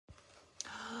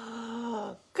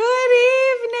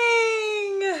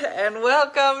and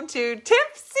welcome to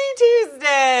Tipsy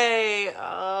Tuesday.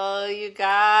 Oh, you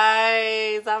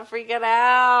guys, I'm freaking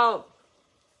out.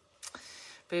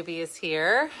 Booby is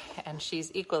here, and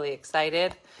she's equally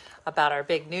excited about our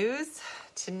big news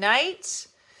tonight.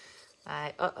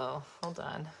 Hold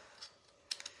on.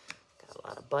 Got a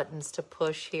lot of buttons to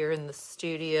push here in the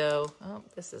studio. Oh,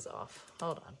 this is off.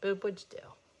 Hold on, Boob, what'd you do?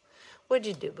 What'd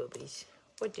you do, boobies?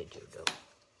 What did you do?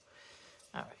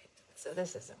 All right, so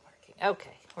this isn't working.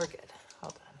 Okay, we're good.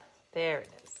 Hold on. There it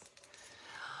is.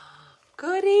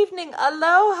 Good evening.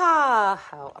 Aloha.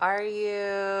 How are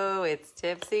you? It's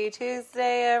Tipsy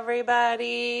Tuesday,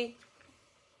 everybody.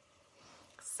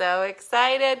 So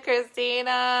excited,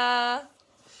 Christina.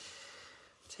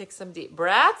 Take some deep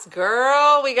breaths.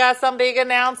 Girl, we got some big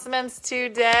announcements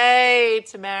today.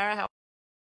 Tamara, how?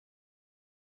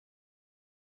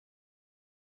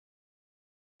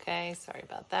 Okay, sorry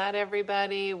about that,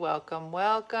 everybody. Welcome,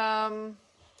 welcome.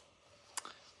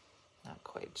 Not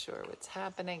quite sure what's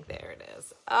happening. There it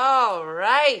is. All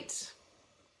right.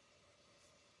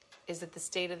 Is it the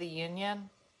State of the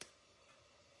Union?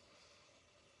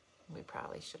 We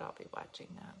probably should all be watching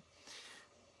that.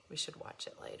 We should watch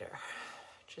it later.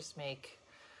 Just make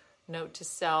note to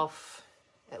self,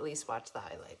 at least watch the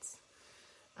highlights.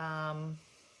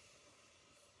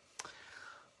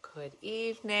 Good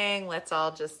evening. Let's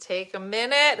all just take a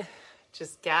minute.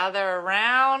 Just gather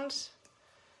around.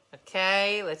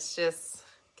 Okay, let's just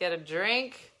get a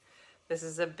drink. This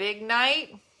is a big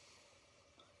night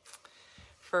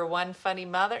for one funny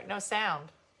mother. No sound.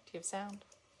 Do you have sound?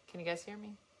 Can you guys hear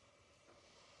me?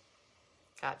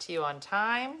 Got to you on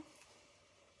time.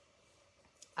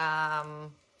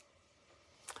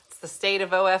 It's the state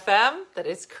of OFM. That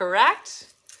is correct.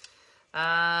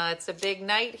 It's a big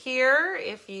night here.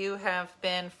 If you have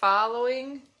been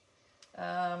following,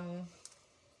 One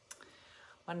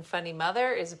Funny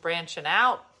Mother is branching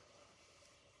out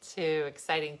to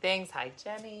exciting things. Hi,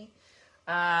 Jenny.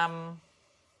 I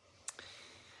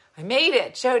made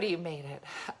it. Jody, you made it.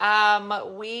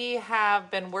 We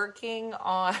have been working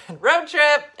on road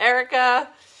trip. Erica,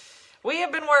 we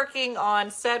have been working on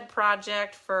said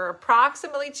project for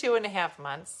approximately 2.5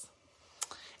 months.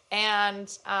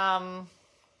 And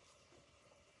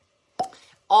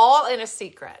all in a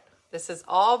secret. This has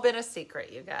all been a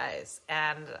secret, you guys.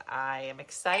 And I am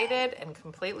excited and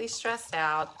completely stressed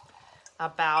out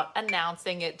about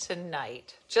announcing it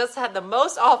tonight. Just had the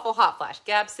most awful hot flash.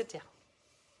 Gab, sit down.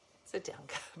 Sit down,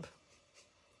 Gab.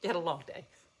 You had a long day.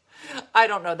 I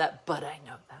don't know that, but I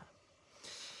know that.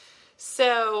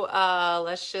 So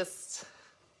let's just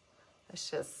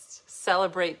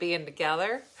celebrate being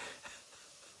together.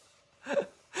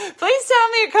 Please tell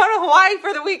me you're going to Hawaii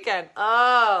for the weekend.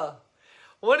 Oh,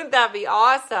 wouldn't that be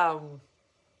awesome?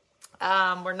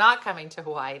 We're not coming to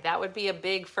Hawaii. That would be a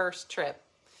big first trip.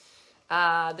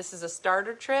 This is a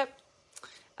starter trip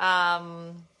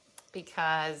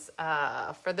because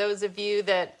for those of you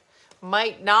that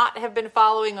might not have been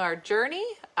following our journey,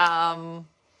 I'm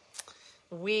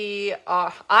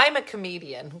a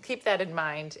comedian. Keep that in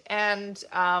mind. And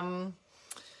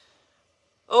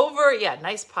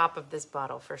nice pop of this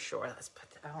bottle for sure.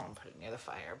 I don't want to put it near the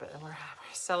fire, but we're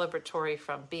celebratory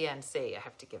from BNC. I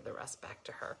have to give the rest back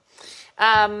to her.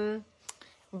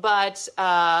 But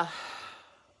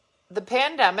the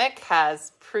pandemic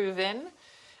has proven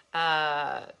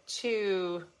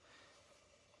to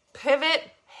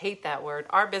pivot, hate that word,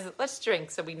 our business. Let's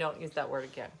drink so we don't use that word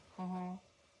again.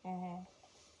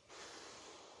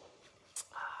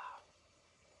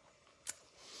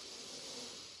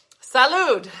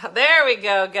 Salud. There we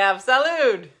go, Gav.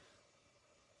 Salud.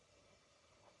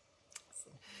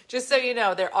 Just so you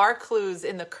know, there are clues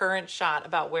in the current shot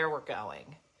about where we're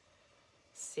going.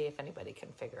 See if anybody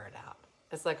can figure it out.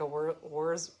 It's like a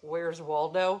Where's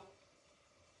Waldo?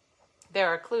 There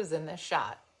are clues in this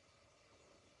shot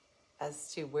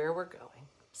as to where we're going.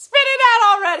 Spit it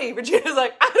out already. Regina's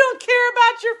like, I don't care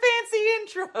about your fancy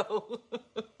intro.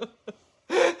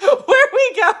 Where are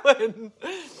we going?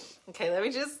 Okay, let me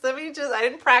just, I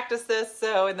didn't practice this,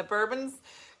 so, and the bourbon's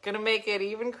gonna make it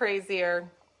even crazier.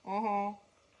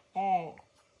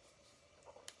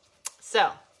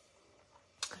 So,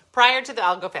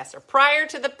 I'll go faster. Prior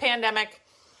to the pandemic,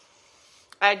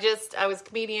 I was a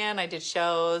comedian, I did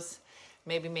shows,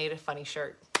 maybe made a funny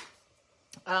shirt.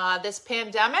 This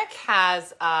pandemic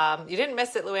has, you didn't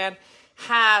miss it, Luann,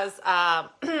 has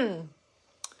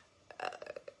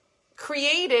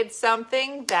created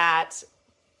something that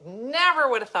never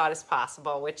would have thought is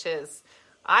possible, which is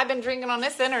I've been drinking on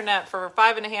this internet for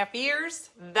 5.5 years.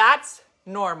 That's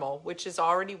normal, which is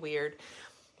already weird.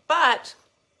 But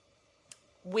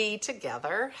we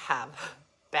together have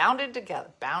bounded together.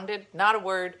 Bounded, not a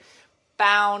word.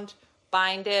 Bound,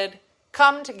 binded,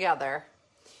 come together.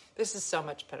 This is so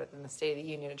much better than the State of the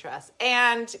Union address.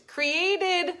 And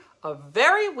created a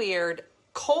very weird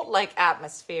cult-like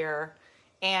atmosphere.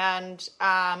 And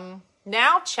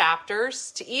now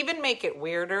chapters, to even make it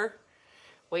weirder,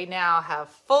 we now have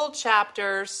full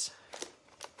chapters.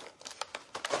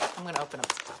 I'm going to open up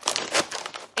this copy.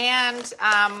 And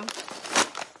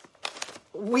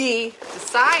we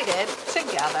decided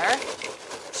together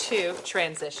to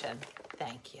transition.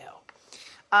 Thank you.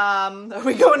 Are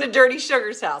we going to Dirty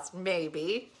Sugar's house?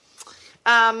 Maybe.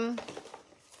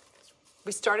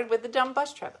 We started with the dumb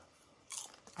bus trip.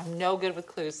 I'm no good with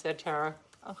clues, said Tara.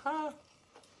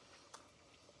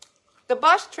 The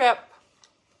bus trip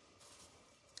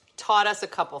taught us a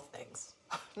couple things.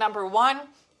 Number one,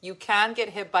 you can get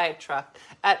hit by a truck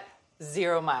at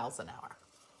 0 miles an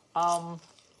hour.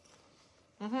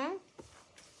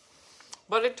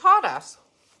 But it taught us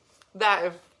that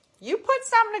if you put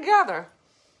something together,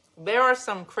 there are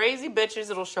some crazy bitches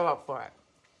that'll show up for it.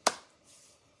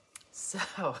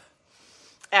 So,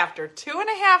 after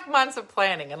 2.5 months of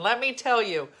planning, and let me tell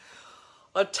you,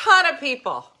 a ton of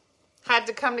people had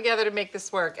to come together to make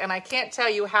this work. And I can't tell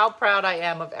you how proud I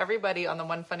am of everybody on the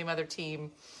One Funny Mother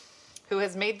team who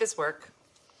has made this work.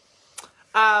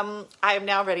 I am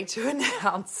now ready to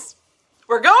announce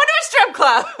we're going to a strip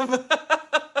club.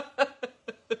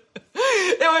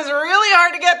 It was really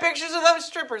hard to get pictures of those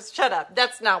strippers. Shut up.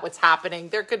 That's not what's happening.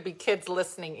 There could be kids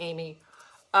listening, Amy.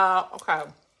 Okay.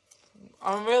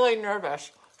 I'm really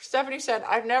nervous. Stephanie said,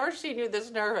 I've never seen you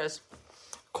this nervous.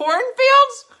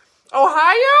 Cornfields?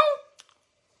 Ohio?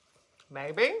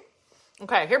 Maybe.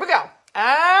 Okay, here we go.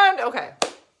 And, okay.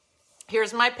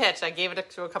 Here's my pitch. I gave it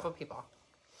to a couple of people.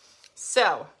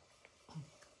 So,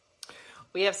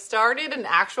 we have started an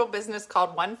actual business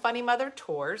called One Funny Mother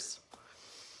Tours.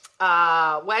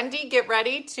 Wendy, get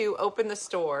ready to open the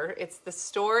store. It's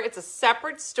a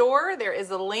separate store. There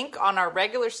is a link on our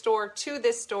regular store to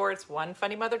this store. It's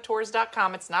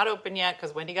onefunnymothertours.com. It's not open yet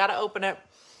because Wendy got to open it.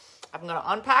 I'm going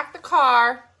to unpack the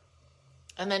car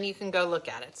and then you can go look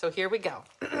at it. So here we go.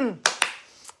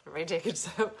 Everybody take it.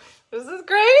 So this is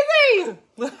crazy.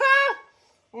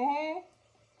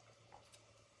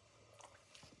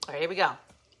 All right, here we go.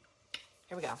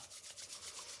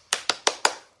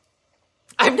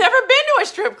 I've never been to a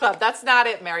strip club. That's not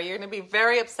it, Mary. You're going to be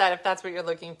very upset if that's what you're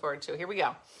looking forward to. Here we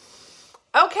go.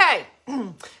 Okay.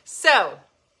 So,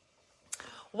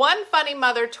 One Funny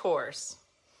Mother Tours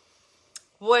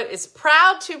is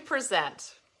proud to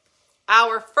present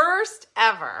our first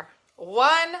ever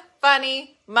One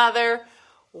Funny Mother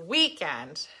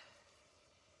weekend,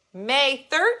 May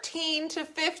 13 to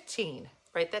 15.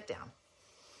 Write that down.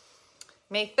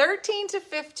 May 13 to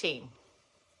 15.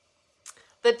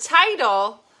 The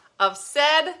title of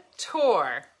said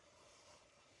tour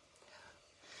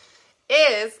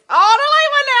is, oh, the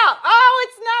light went out. Oh,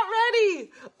 it's not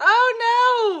ready.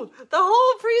 Oh no, the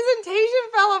whole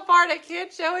presentation fell apart. I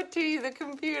can't show it to you, the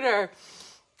computer.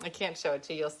 I can't show it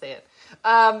to you, you'll see it.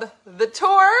 The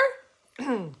tour,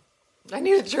 I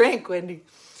need a drink, Wendy.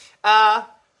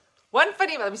 One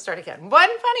Funny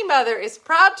Mother is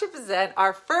proud to present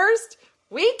our first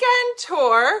weekend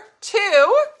tour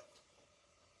to,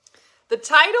 the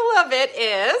title of it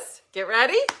is, get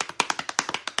ready,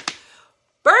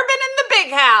 Bourbon in the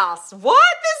Big House.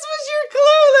 What? This was your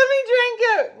clue. Let me drink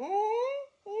it.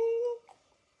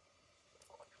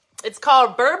 It's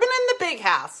called Bourbon in the Big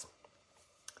House.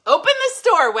 Open the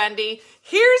store, Wendy.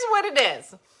 Here's what it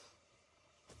is.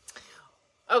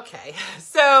 Okay,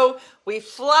 so we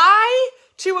fly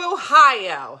to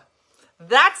Ohio.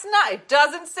 It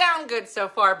doesn't sound good so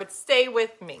far, but stay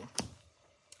with me.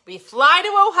 We fly to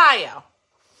Ohio.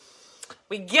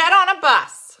 We get on a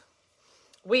bus.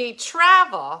 We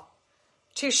travel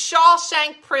to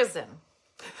Shawshank Prison.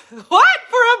 What?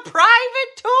 For a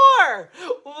private tour.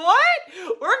 What?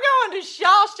 We're going to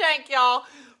Shawshank, y'all.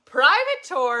 Private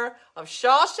tour of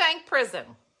Shawshank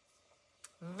Prison.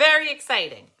 Very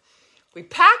exciting. We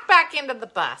pack back into the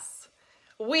bus.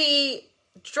 We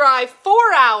drive 4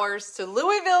 hours to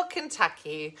Louisville,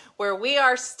 Kentucky, where we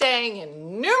are staying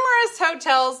in numerous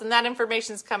hotels, and that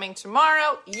information's coming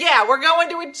tomorrow. Yeah, we're going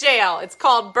to a jail. It's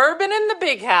called Bourbon in the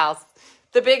Big House.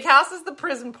 The Big House is the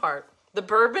prison part. The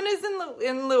bourbon is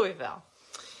in Louisville.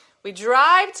 We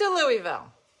drive to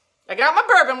Louisville. I got my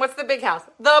bourbon. What's the big house?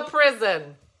 The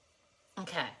prison.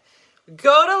 Okay. We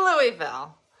go to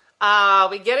Louisville.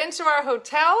 We get into our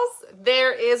hotels.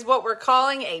 There is what we're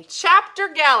calling a chapter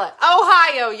gala.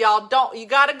 Ohio, y'all. You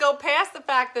got to go past the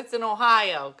fact that it's in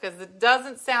Ohio because it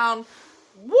doesn't sound,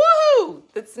 woo!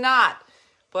 It's not.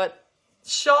 But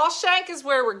Shawshank is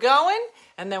where we're going,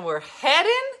 and then we're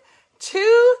heading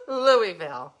to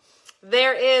Louisville.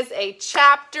 There is a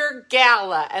chapter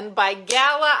gala, and by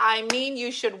gala, I mean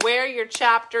you should wear your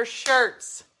chapter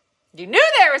shirts. You knew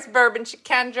there was bourbon,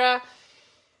 Kendra.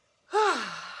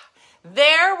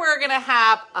 There we're going to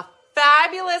have a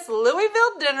fabulous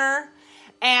Louisville dinner,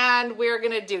 and we're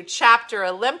going to do chapter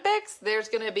Olympics. There's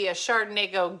going to be a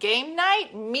Chardonnay Go game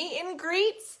night, meet and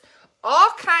greets,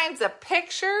 all kinds of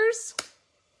pictures.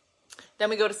 Then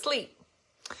we go to sleep.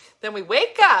 Then we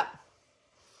wake up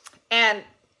and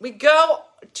we go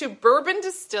to bourbon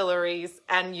distilleries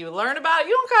and you learn about it.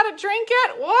 You don't got to drink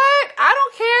it. What? I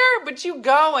don't care, but you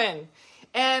going.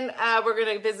 And we're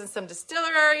going to visit some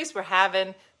distilleries. We're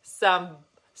having some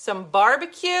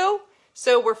barbecue.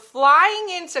 So we're flying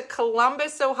into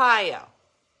Columbus, Ohio.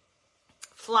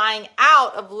 Flying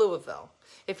out of Louisville.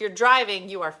 If you're driving,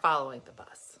 you are following the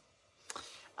bus.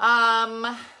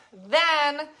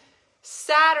 Then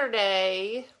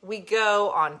Saturday, we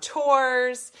go on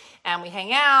tours and we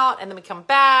hang out and then we come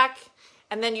back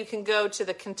and then you can go to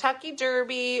the Kentucky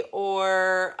Derby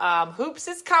or Hoops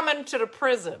is coming to the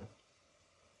prison.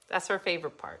 That's her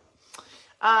favorite part.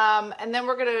 And then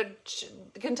we're going to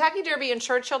the Kentucky Derby and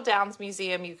Churchill Downs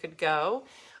Museum. You could go.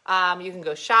 You can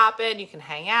go shopping. You can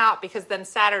hang out because then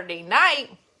Saturday night,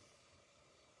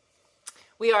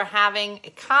 we are having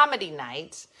a comedy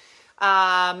night.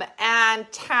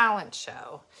 And talent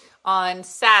show on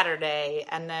Saturday,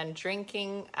 and then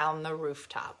drinking on the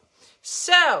rooftop.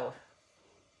 So,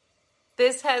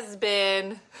 this has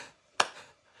been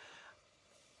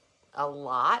a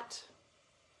lot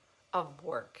of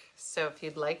work. So, if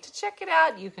you'd like to check it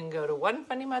out, you can go to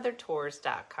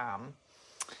onefunnymothertours.com.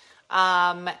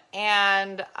 I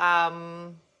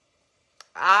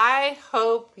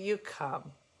hope you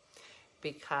come.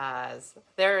 Because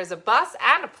there is a bus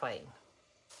and a plane.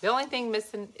 The only thing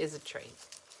missing is a train.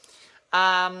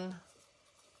 I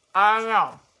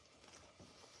don't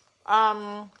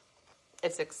know.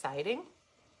 It's exciting.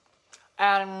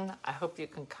 And I hope you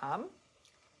can come.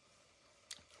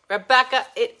 Rebecca,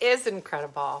 it is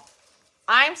incredible.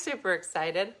 I'm super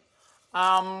excited.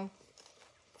 The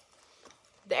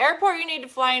airport you need to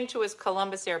fly into is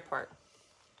Columbus Airport.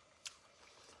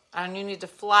 And you need to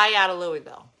fly out of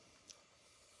Louisville.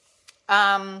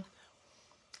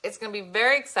 It's going to be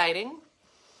very exciting.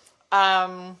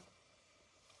 And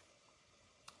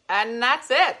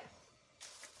that's it.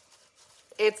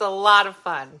 It's a lot of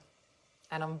fun.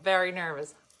 And I'm very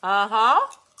nervous. A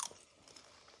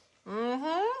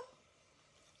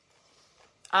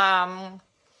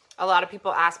lot of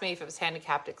people ask me if it was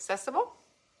handicapped accessible.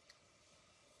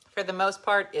 For the most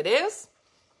part, it is.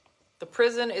 The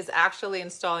prison is actually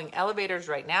installing elevators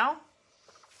right now.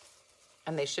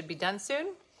 And they should be done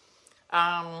soon.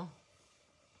 And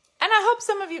I hope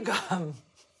some of you come.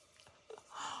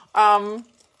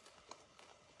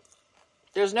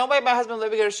 There's no way my husband would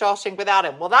go to Shawshank without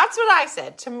him. Well, that's what I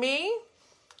said. To me,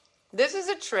 this is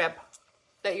a trip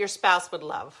that your spouse would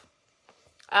love.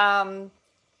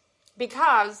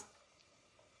 Because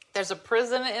there's a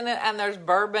prison in it and there's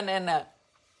bourbon in it.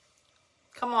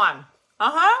 Come on.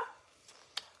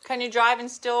 Can you drive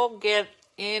and still get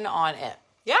in on it?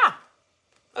 Yeah.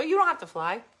 Oh, you don't have to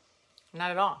fly.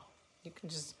 Not at all. You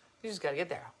just got to get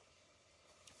there.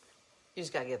 You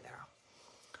just got to get there.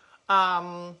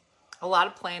 A lot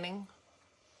of planning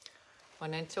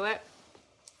went into it.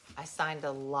 I signed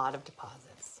a lot of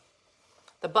deposits.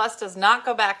 The bus does not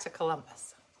go back to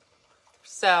Columbus.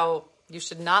 So you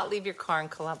should not leave your car in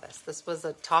Columbus. This was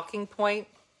a talking point.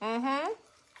 I'm going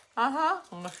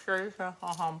to show you.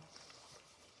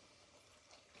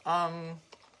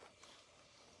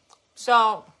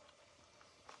 So,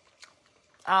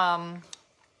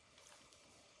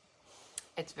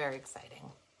 it's very exciting.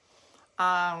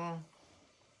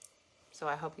 So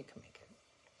I hope you can make it.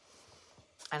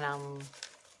 And,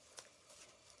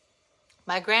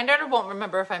 my granddaughter won't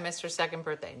remember if I missed her second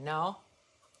birthday. No.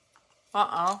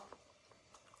 Go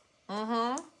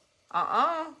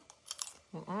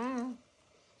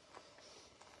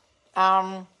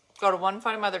to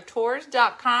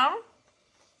onefunnymothertours.com. You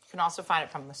can also find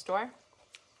it from the store.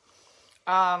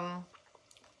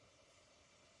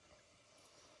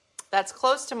 That's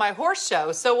close to my horse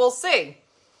show, so we'll see.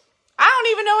 I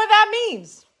don't even know what that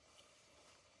means.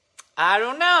 I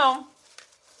don't know.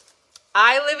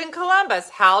 I live in Columbus.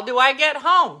 How do I get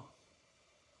home?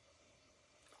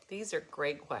 These are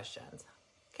great questions.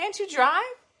 Can't you drive?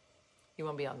 You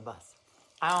won't be on the bus.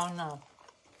 I don't know.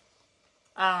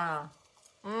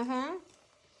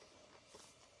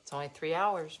 It's only 3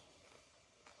 hours.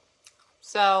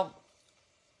 So,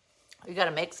 you got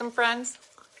to make some friends.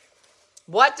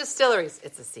 What distilleries?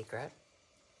 It's a secret.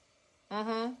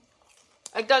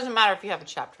 It doesn't matter if you have a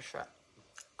chapter shirt.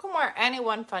 You can wear any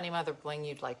One Funny Mother bling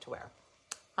you'd like to wear.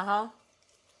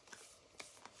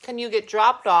 Can you get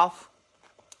dropped off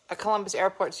at Columbus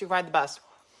Airport so you ride the bus?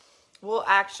 We'll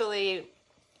actually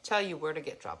tell you where to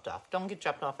get dropped off. Don't get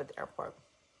dropped off at the airport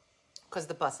because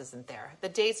the bus isn't there. The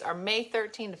dates are May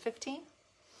 13 to 15.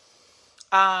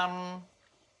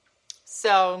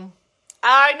 So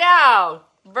I know,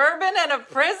 bourbon in a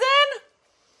prison?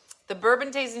 The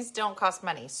bourbon tastings don't cost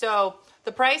money. So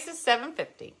the price is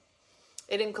 $7.50.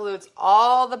 It includes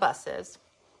all the buses,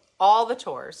 all the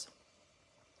tours,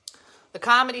 the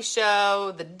comedy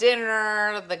show, the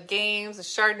dinner, the games, the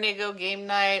Chardonnay game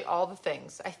night, all the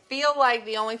things. I feel like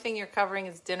the only thing you're covering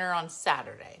is dinner on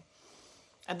Saturday.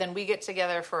 And then we get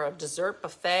together for a dessert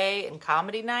buffet and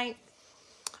comedy night.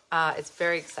 It's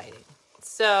very exciting.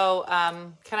 So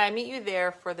can I meet you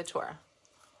there for the tour?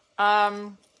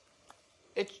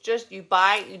 It's just, you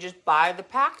just buy the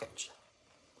package.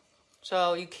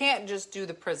 So you can't just do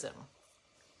the prison.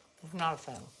 I'm not a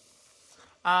fan.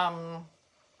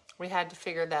 We had to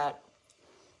figure that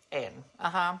in.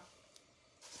 I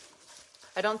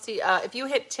don't see, if you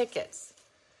hit tickets,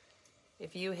 I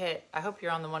hope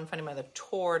you're on the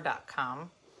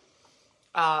OneFunnyMotherTour.com.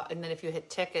 And then if you hit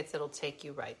tickets, it'll take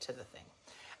you right to the thing.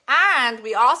 And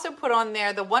we also put on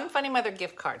there the One Funny Mother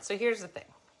gift card. So here's the thing.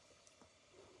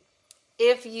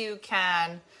 If you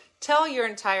can tell your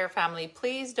entire family,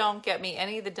 please don't get me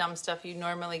any of the dumb stuff you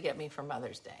normally get me for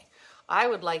Mother's Day. I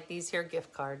would like these here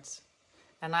gift cards.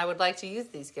 And I would like to use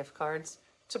these gift cards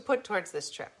to put towards this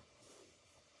trip.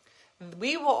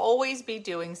 We will always be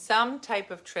doing some type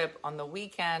of trip on the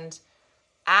weekend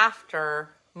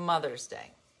after Mother's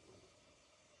Day.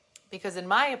 Because in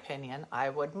my opinion,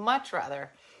 I would much rather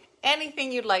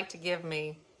anything you'd like to give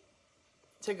me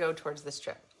to go towards this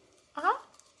trip.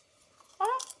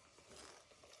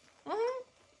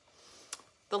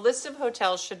 The list of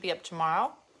hotels should be up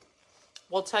tomorrow.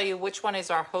 We'll tell you which one is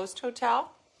our host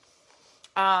hotel.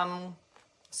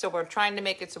 So we're trying to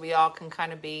make it so we all can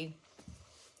kind of be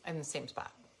in the same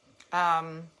spot.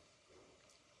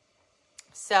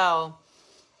 So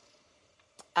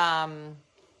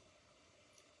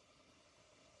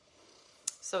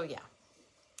yeah,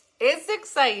 it's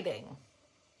exciting.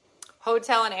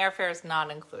 Hotel and airfare is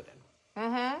not included.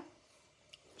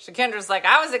 Shakendra's like,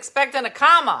 I was expecting a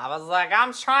comma. I was like,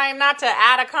 I'm trying not to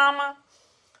add a comma.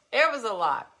 It was a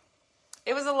lot.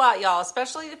 It was a lot, y'all,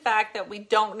 especially the fact that we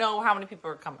don't know how many people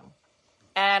are coming.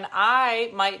 And I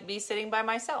might be sitting by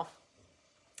myself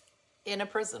in a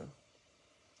prison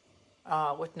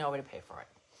with nobody to pay for it.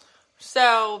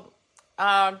 So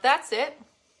that's it.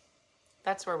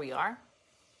 That's where we are.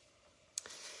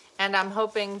 And I'm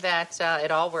hoping that it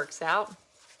all works out.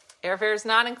 Airfare is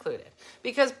not included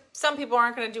because some people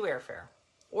aren't going to do airfare.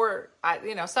 Or,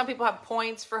 some people have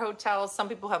points for hotels. Some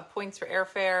people have points for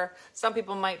airfare. Some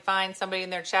people might find somebody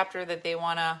in their chapter that they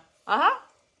want to...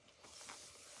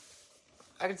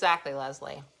 Exactly,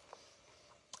 Leslie.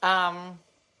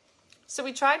 So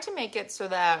we tried to make it so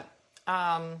that,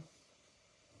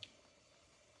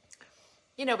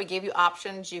 we gave you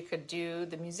options. You could do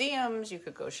the museums. You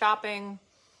could go shopping.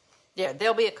 Yeah,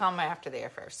 there'll be a comma after the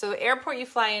airfare. So the airport you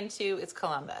fly into is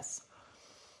Columbus.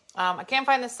 I can't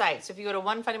find the site. So if you go to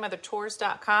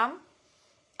OneFunnyMotherTours.com,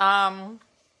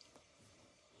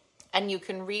 and you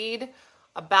can read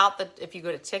about if you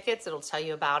go to tickets, it'll tell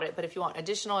you about it. But if you want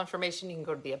additional information, you can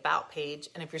go to the About page.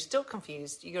 And if you're still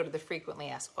confused, you go to the Frequently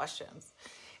Asked Questions.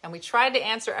 And we tried to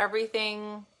answer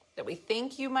everything that we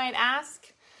think you might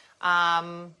ask,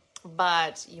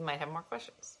 but you might have more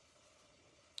questions.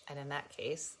 And in that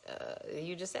case,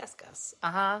 you just ask us.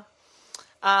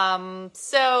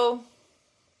 So...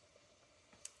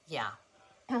 yeah.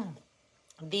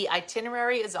 The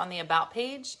itinerary is on the About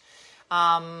page.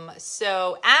 And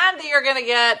you're going to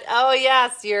get,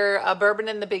 your Bourbon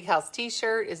in the Big House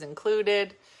t-shirt is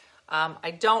included.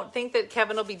 I don't think that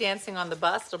Kevin will be dancing on the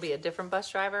bus. It'll be a different bus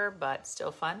driver, but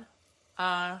still fun.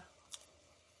 The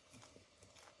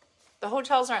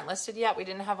hotels aren't listed yet. We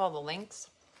didn't have all the links,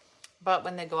 but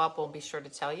when they go up, we'll be sure to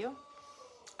tell you.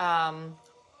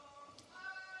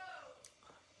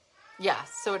 Yeah,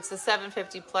 so it's the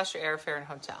 $750 plus your airfare and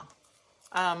hotel.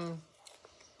 And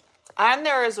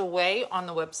there is a way on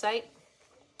the website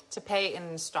to pay in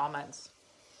installments.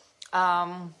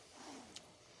 So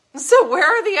where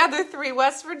are the other 3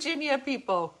 West Virginia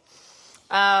people?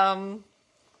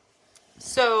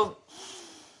 So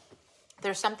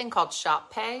there's something called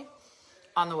Shop Pay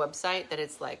on the website that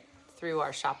it's like through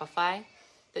our Shopify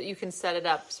that you can set it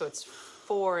up so it's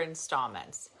 4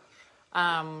 installments.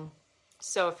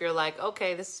 So if you're like,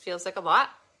 okay, this feels like a lot,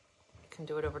 you can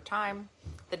do it over time.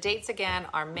 The dates again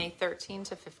are May 13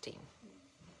 to 15.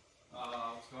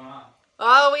 What's going on?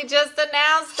 Oh, we just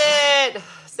announced it.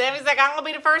 Sammy's like, I'm going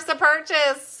to be the first to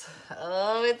purchase.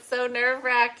 Oh, it's so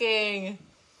nerve-wracking.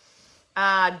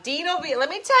 Dean will be, let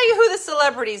me tell you who the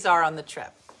celebrities are on the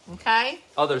trip. Okay?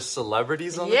 Oh, there's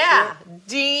celebrities on the Yeah. trip?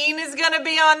 Dean is going to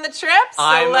be on the trip.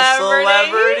 I'm a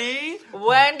celebrity.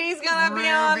 Wendy's going to be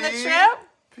on the trip.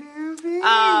 Ruby.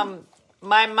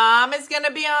 My mom is going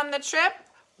to be on the trip.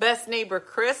 Best neighbor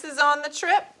Chris is on the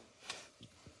trip.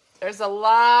 There's a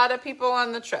lot of people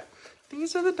on the trip.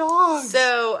 These are the dogs.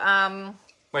 So,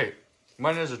 Wait,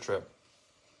 when is the trip?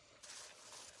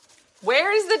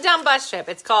 where is the dumb bus trip?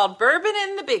 It's called Bourbon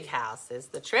in the Big House is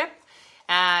the trip.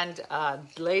 And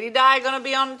Lady Di going to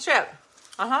be on the trip.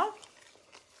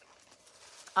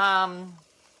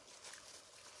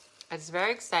 It's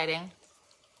very exciting.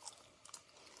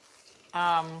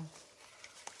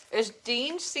 Is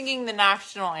Dean singing the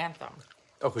national anthem?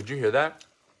 Oh, could you hear that?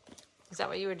 Is that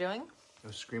what you were doing? I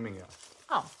was screaming it.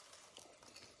 Oh.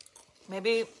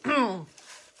 Maybe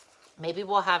maybe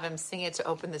we'll have him sing it to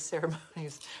open the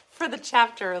ceremonies for the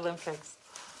chapter Olympics.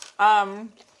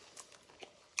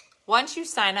 Once you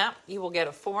sign up, you will get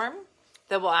a form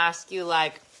that will ask you,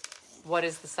 like, what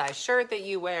is the size shirt that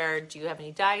you wear? Do you have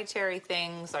any dietary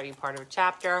things? Are you part of a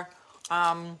chapter?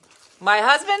 My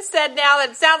husband said now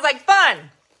that it sounds like fun.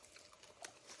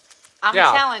 I'm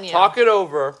telling you. Talk it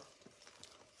over.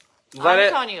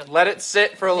 telling you. Let it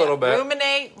sit for a little bit.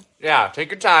 Ruminate. Yeah, take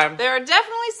your time. There are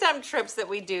definitely some trips that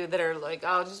we do that are like,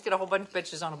 oh, just get a whole bunch of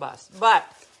bitches on a bus. But,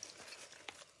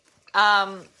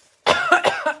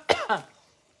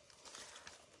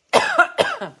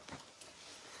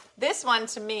 this one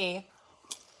to me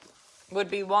would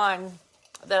be one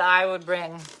that I would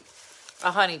bring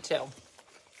a honey to.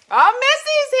 Oh,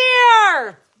 Missy's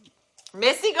here!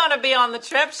 Missy gonna be on the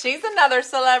trip. She's another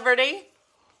celebrity.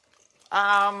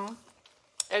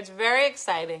 It's very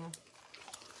exciting.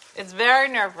 It's very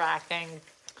nerve-wracking.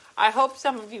 I hope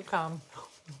some of you come.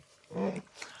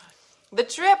 The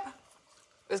trip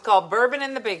is called Bourbon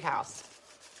in the Big House.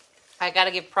 I got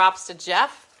to give props to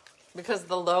Jeff because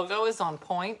the logo is on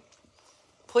point.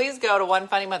 Please go to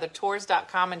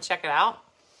onefunnymothertours.com and check it out.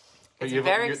 It's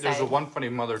very exciting. There's a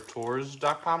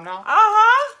onefunnyMotherTours.com now?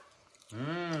 Uh-huh.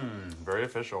 Very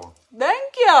official.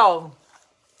 Thank you.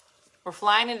 We're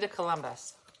flying into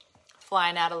Columbus.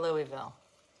 Flying out of Louisville.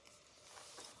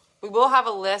 We will have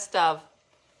a list of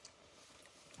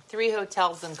 3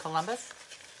 hotels in Columbus.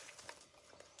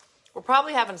 We're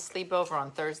probably having a sleepover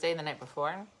on Thursday, the night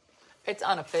before. It's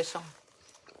unofficial.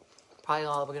 Probably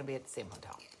all we're going to be at the same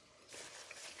hotel.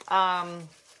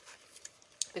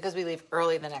 Because we leave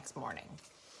early the next morning.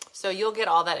 So you'll get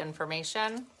all that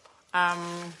information.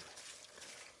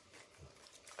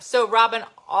 So Robin,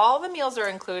 all the meals are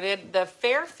included. The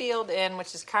Fairfield Inn,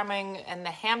 which is coming, and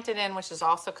the Hampton Inn, which is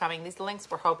also coming. These links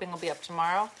we're hoping will be up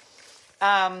tomorrow.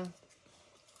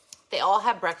 They all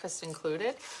have breakfast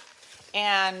included.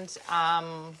 And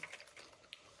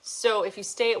so if you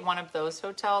stay at one of those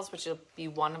hotels, which will be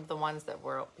one of the ones that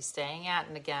we'll be staying at,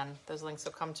 and again, those links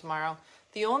will come tomorrow,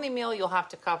 the only meal you'll have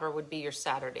to cover would be your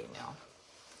Saturday meal.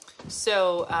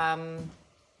 So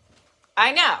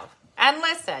I know. And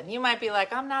listen, you might be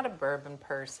like, I'm not a bourbon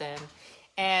person.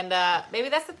 And maybe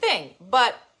that's the thing.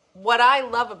 But what I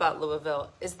love about Louisville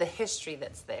is the history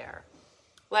that's there.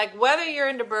 Like, whether you're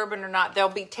into bourbon or not, there'll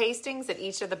be tastings at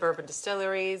each of the bourbon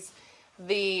distilleries.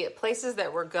 The places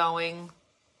that we're going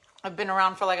have been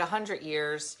around for like 100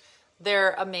 years.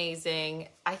 They're amazing.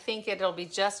 I think it'll be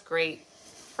just great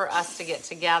for us to get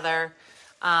together.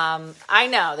 I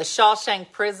know, the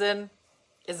Shawshank Prison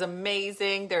is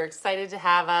amazing. They're excited to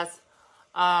have us.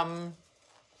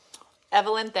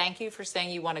 Evelyn, thank you for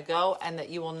saying you want to go and that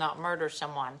you will not murder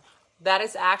someone. That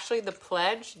is actually the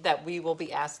pledge that we will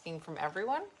be asking from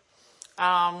everyone.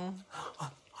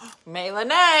 May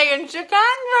Lene in Chicago.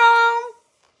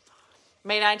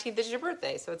 May 19th is your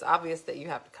birthday, so it's obvious that you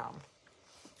have to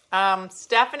come.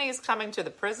 Stephanie is coming to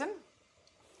the prison.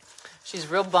 She's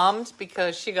real bummed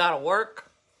because she got to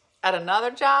work at another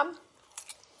job.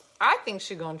 I think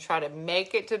she's going to try to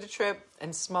make it to the trip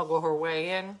and smuggle her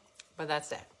way in, but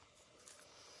that's it.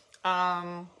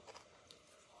 Oh,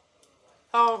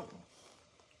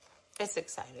 it's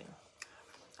exciting.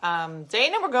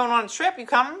 Dana, we're going on a trip. You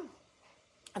coming?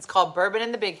 It's called Bourbon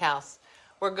in the Big House.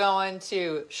 We're going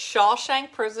to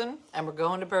Shawshank Prison, and we're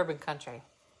going to Bourbon Country.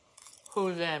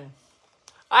 Who's in?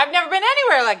 I've never been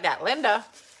anywhere like that, Linda.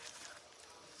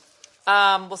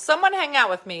 Will someone hang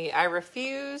out with me? I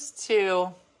refuse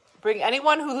to bring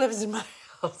anyone who lives in my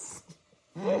house.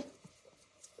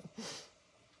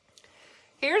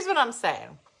 Here's what I'm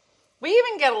saying. We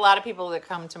even get a lot of people that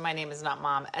come to My Name Is Not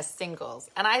Mom as singles.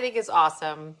 And I think it's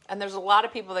awesome. And there's a lot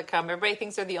of people that come. Everybody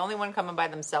thinks they're the only one coming by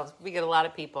themselves. We get a lot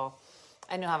of people.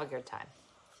 And you'll have a good time.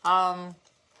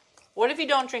 What if you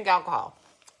don't drink alcohol?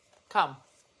 Come.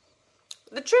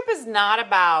 The trip is not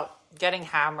about getting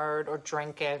hammered or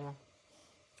drinking.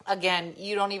 Again,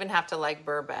 you don't even have to like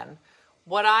bourbon.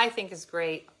 What I think is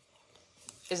great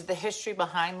is the history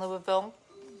behind Louisville.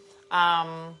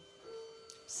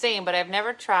 Same, but I've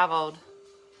never traveled,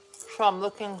 so I'm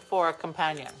looking for a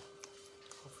companion.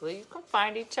 Hopefully you can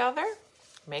find each other,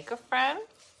 make a friend.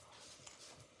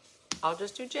 I'll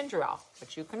just do ginger ale,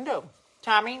 which you can do.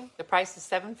 Tommy, the price is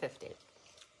 $7.50,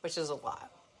 which is a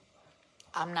lot.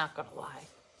 I'm not going to lie.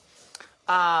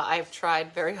 I've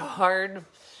tried very hard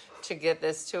to get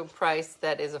this to a price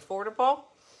that is affordable.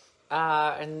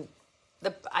 I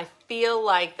feel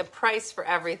like the price for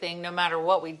everything, no matter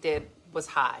what we did, was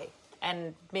high.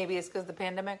 And maybe it's because of the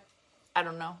pandemic. I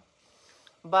don't know.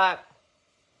 But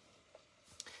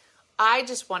I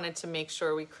just wanted to make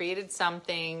sure we created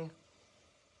something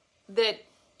that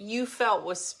you felt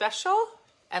was special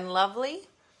and lovely.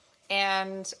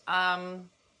 And I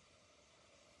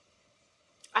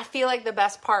feel like the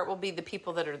best part will be the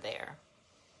people that are there.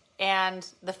 And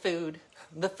the food.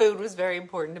 The food was very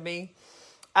important to me.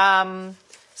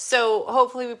 So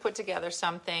hopefully we put together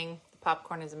something. The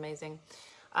popcorn is amazing.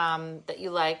 That you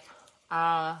like.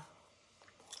 Shopping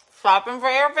for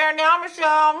airfare now,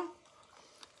 Michelle.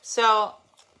 So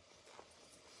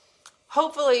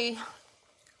hopefully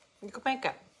you can make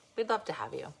it. We'd love to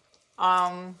have you.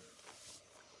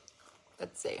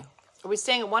 Let's see. Are we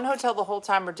staying at one hotel the whole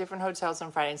time or different hotels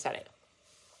on Friday and Saturday?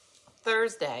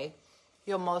 Thursday,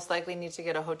 you'll most likely need to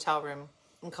get a hotel room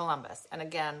in Columbus. And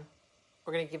again,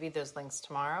 we're going to give you those links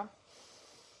tomorrow.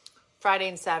 Friday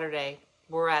and Saturday,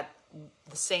 we're at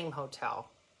the same hotel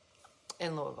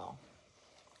in Louisville.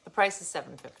 The price is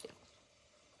 $7.50.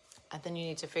 And then you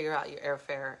need to figure out your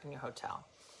airfare and your hotel.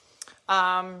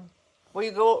 Will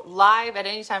you go live at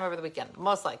any time over the weekend?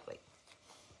 Most likely.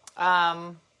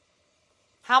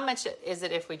 How much is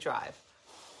it if we drive?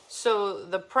 So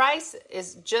the price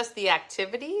is just the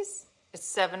activities.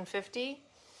 It's $7.50.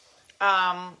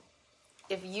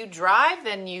 If you drive,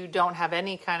 then you don't have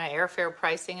any kind of airfare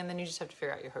pricing, and then you just have to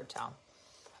figure out your hotel.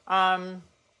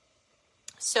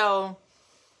 So,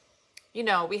 you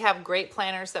know, we have great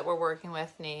planners that we're working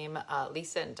with named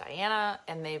Lisa and Diana,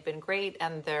 and they've been great,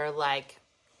 and they're like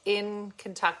in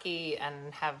Kentucky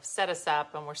and have set us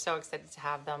up, and we're so excited to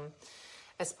have them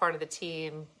as part of the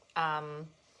team.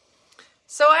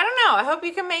 So I don't know. I hope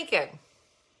you can make it.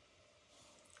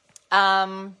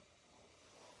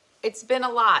 It's been a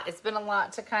lot. It's been a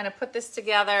lot to kind of put this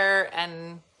together,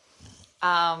 and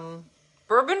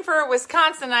bourbon for a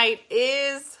Wisconsinite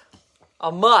is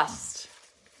a must.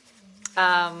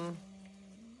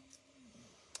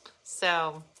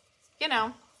 So, you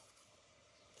know,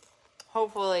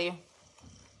 hopefully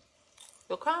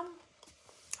you'll come.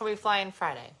 Or we fly in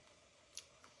Friday.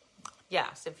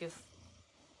 Yes, if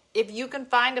you can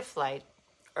find a flight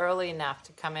early enough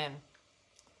to come in,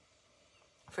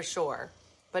 for sure.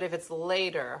 But if it's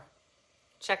later,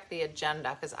 check the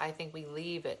agenda, because I think we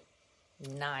leave at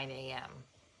 9 a.m.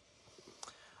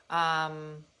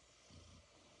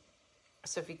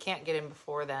 So if you can't get in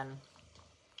before then,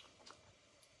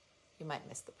 you might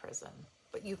miss the prison.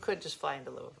 But you could just fly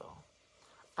into Louisville.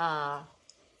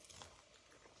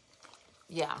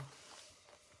 Yeah.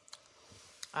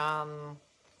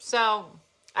 So,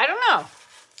 I don't know.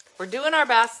 We're doing our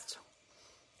best.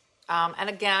 And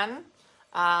again,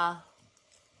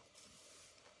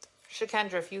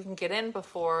 Shakendra, if you can get in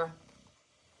before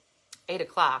 8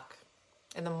 o'clock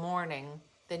in the morning,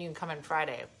 then you can come in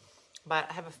Friday. But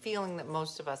I have a feeling that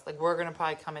most of us, like, we're going to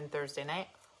probably come in Thursday night.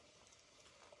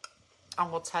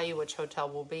 And we'll tell you which hotel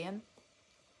we'll be in.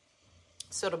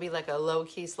 So it'll be like a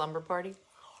low-key slumber party.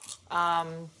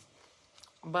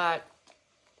 But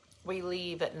we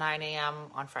leave at 9 a.m.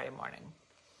 on Friday morning.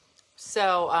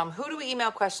 So who do we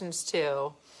email questions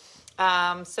to?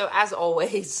 So as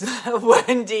always,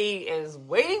 Wendy is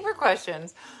waiting for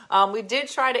questions. We did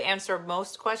try to answer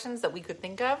most questions that we could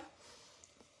think of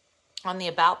on the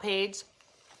About page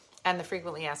and the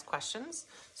frequently asked questions.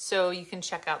 So you can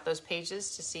check out those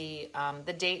pages to see.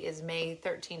 The date is May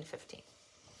 13, 15.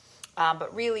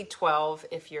 But really 12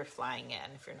 if you're flying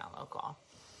in, if you're not local.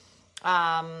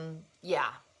 Yeah.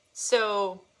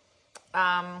 So,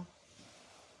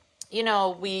 you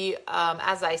know, we,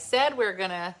 as I said, we're going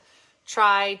to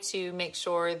try to make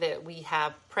sure that we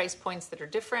have price points that are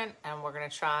different, and we're going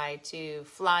to try to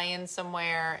fly in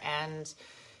somewhere and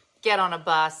get on a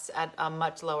bus at a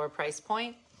much lower price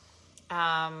point.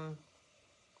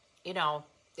 You know,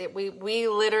 we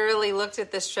literally looked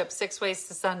at this trip 6 ways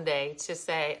to Sunday to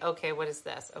say, okay, what is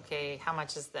this? Okay, how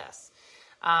much is this?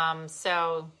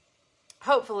 So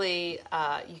hopefully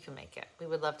you can make it. We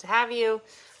would love to have you.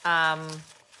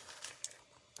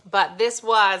 But this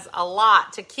was a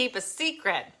lot to keep a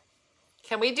secret.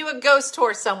 Can we do a ghost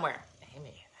tour somewhere?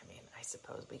 Amy, I mean, I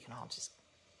suppose we can all just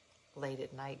late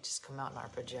at night just come out in our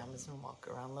pajamas and walk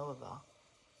around Louisville.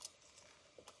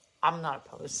 I'm not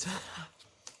opposed to that.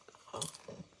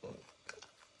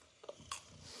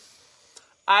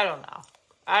 I don't know.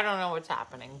 I don't know what's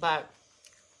happening, but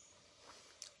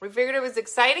we figured it was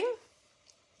exciting.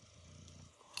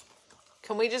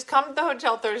 Can we just come to the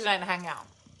hotel Thursday night and hang out?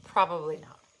 Probably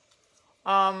not.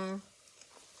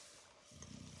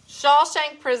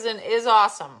 Shawshank Prison is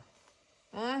awesome.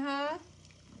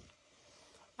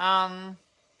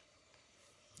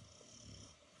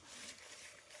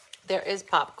 There is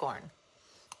popcorn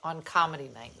on comedy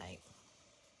night.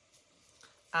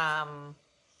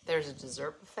 There's a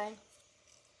dessert buffet.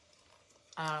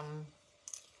 I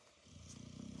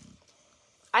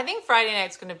think Friday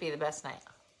night's going to be the best night.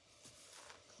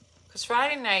 Because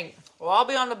Friday night, we'll all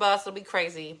be on the bus. It'll be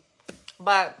crazy.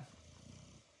 But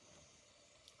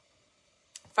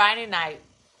Friday night,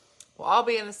 we'll all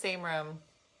be in the same room,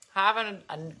 having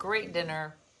a great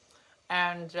dinner.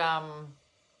 And the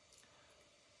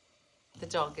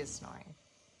dog is snoring.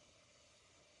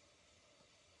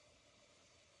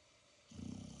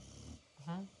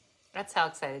 That's how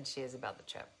excited she is about the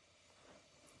trip.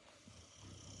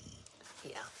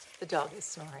 Yeah, the dog is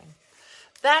snoring.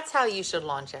 That's how you should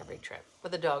launch every trip,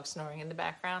 with a dog snoring in the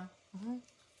background.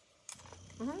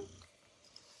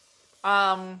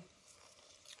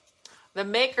 The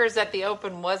Makers at the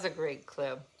Open was a great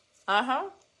clue.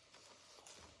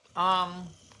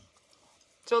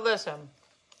 So listen,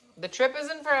 the trip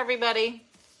isn't for everybody.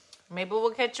 Maybe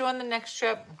we'll catch you on the next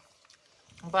trip.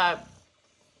 But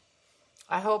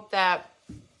I hope that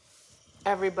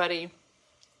everybody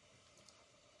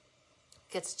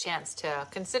gets a chance to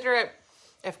consider it.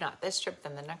 If not this trip,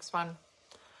 then the next one.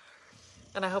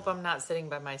 And I hope I'm not sitting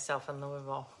by myself in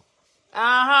Louisville.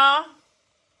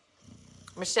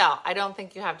 Michelle, I don't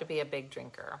think you have to be a big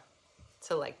drinker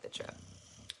to like the trip.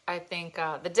 I think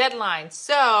the deadline.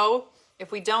 So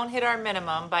if we don't hit our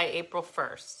minimum by April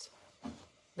 1st,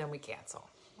 then we cancel.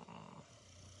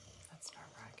 That's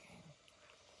nerve-wracking.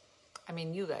 I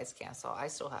mean, you guys cancel. I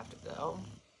still have to go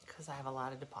because I have a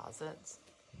lot of deposits.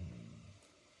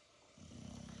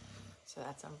 So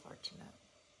that's unfortunate.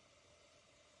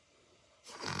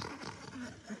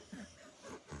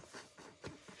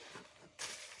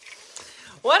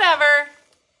 Whatever.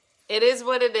 It is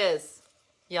what it is,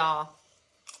 y'all.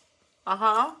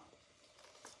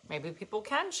 Maybe people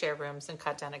can share rooms and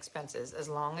cut down expenses. As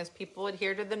long as people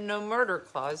adhere to the no murder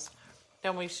clause,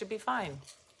 then we should be fine.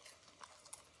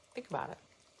 Think about it.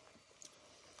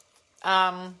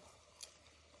 Oh,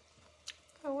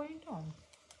 what are you doing?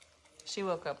 She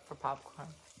woke up for popcorn.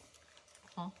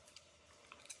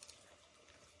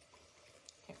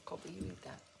 Here, Colby, you eat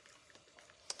that.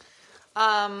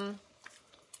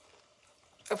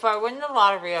 If I win the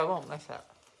lottery, I won't miss it.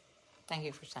 Thank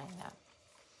you for saying that.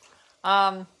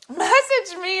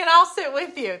 Message me and I'll sit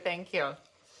with you. Thank you.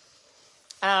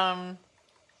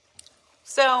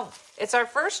 So it's our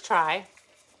first try.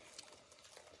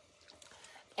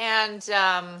 And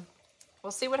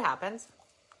we'll see what happens.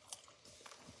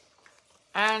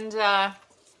 And,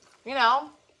 you know,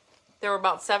 there were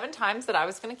about 7 times that I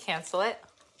was going to cancel it.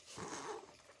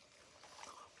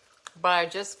 But I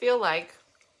just feel like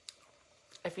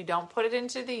if you don't put it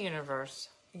into the universe,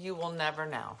 you will never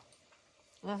know.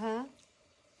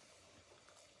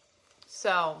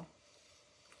 So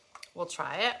we'll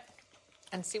try it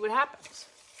and see what happens.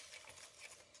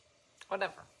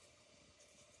 Whatever.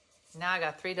 Now I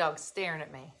got 3 dogs staring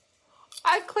at me.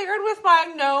 I cleared with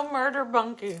my no murder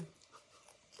bunkie.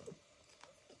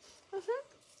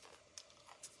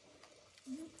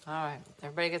 All right,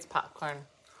 everybody gets popcorn.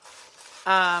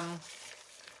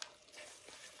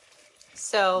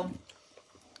 So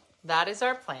that is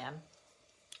our plan.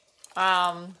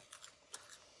 I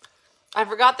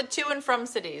forgot the to and from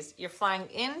cities. You're flying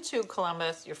into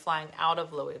Columbus. You're flying out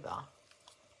of Louisville.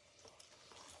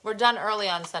 We're done early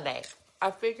on Sunday. I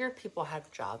figured people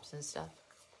have jobs and stuff.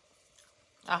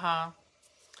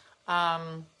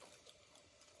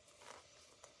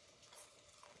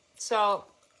 So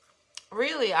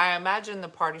really, I imagine the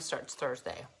party starts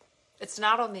Thursday. It's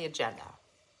not on the agenda.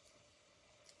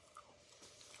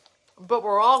 But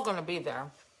we're all going to be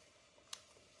there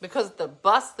because the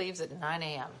bus leaves at 9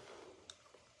 a.m.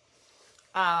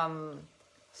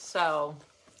 So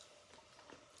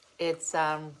it's,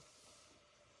 and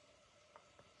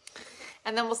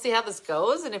then we'll see how this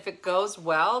goes. And if it goes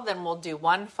well, then we'll do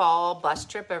one fall bus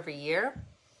trip every year.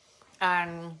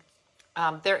 And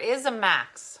there is a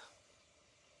max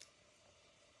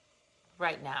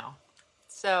right now.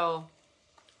 So,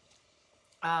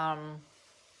 but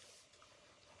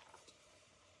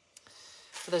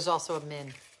there's also a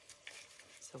min.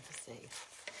 So we'll see.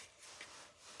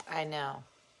 I know.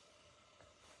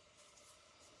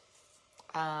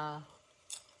 I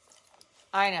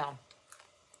know.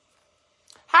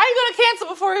 How are you going to cancel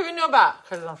before you even know about it?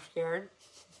 Because I'm scared.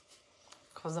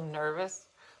 Because I'm nervous.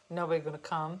 Nobody's going to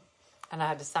come. And I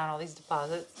had to sign all these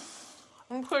deposits.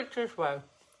 I'm put it this way.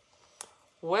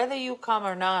 Whether you come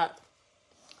or not,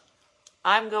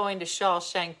 I'm going to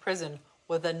Shawshank Prison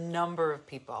with a number of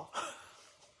people.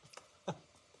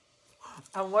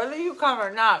 And whether you come or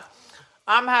not,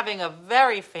 I'm having a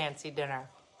very fancy dinner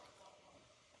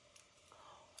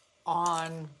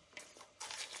on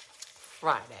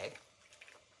Friday.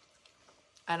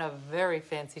 And a very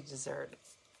fancy dessert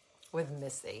with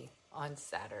Missy on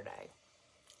Saturday.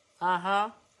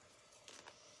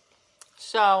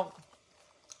 So,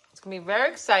 it's going to be very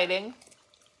exciting.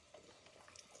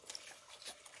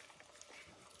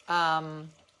 We'll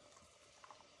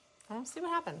see what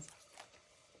happens.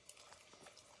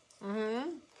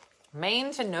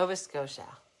 Maine to Nova Scotia.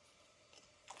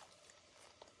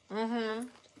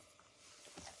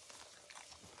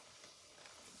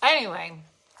 Anyway,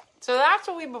 so that's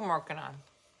what we've been working on.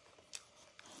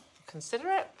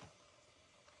 Consider it.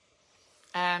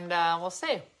 And we'll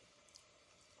see.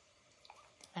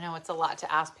 I know it's a lot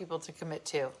to ask people to commit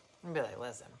to. And be like,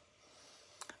 listen.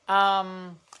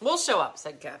 We'll show up,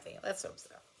 said Kathy. Let's hope so.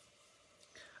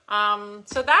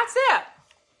 So that's it.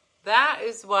 That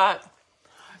is where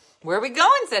are we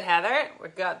going, said Heather.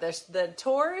 We've got this, the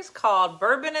tour is called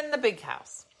Bourbon in the Big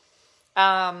House.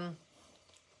 And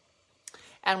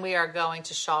we are going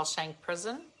to Shawshank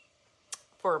Prison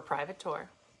for a private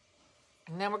tour.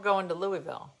 And then we're going to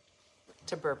Louisville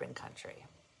to Bourbon Country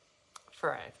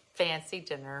for a fancy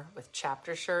dinner with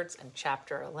chapter shirts and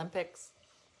chapter Olympics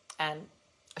and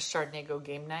a Chardonnay Go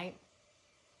game night.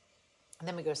 And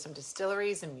then we go to some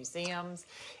distilleries and museums,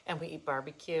 and we eat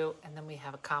barbecue, and then we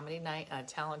have a comedy night and a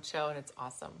talent show, and it's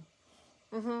awesome.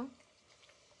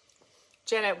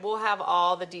 Janet, we'll have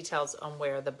all the details on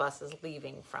where the bus is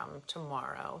leaving from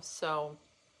tomorrow. So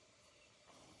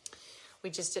we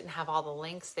just didn't have all the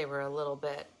links. They were a little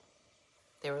bit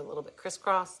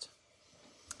crisscrossed.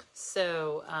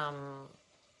 So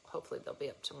hopefully they'll be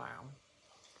up tomorrow.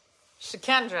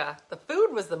 Shakendra, the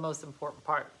food was the most important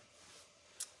part.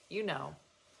 You know.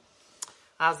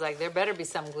 I was like, there better be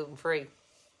some gluten-free.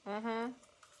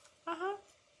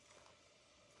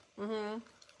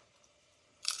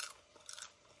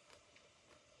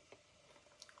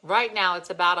 Right now, it's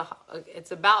about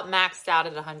maxed out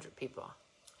at 100 people.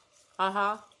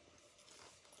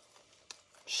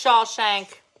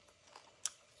 Shawshank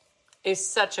is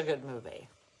such a good movie.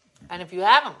 And if you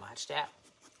haven't watched it,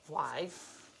 why?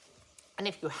 And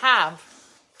if you have,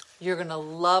 you're gonna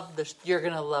love the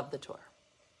tour.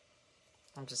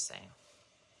 I'm just saying.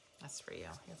 That's for you.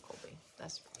 Here, Colby.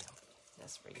 That's for you.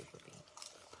 That's for you,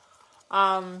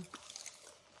 Colby.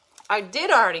 I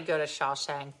did already go to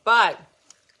Shawshank, but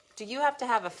do you have to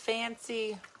have a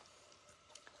fancy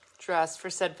dress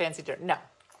for said fancy dinner? No.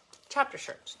 Chapter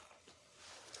shirts.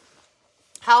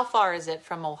 How far is it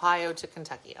from Ohio to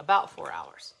Kentucky? About 4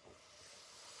 hours.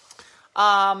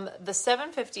 The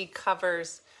 $750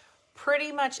 covers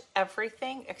pretty much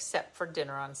everything except for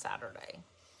dinner on Saturday.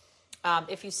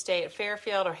 If you stay at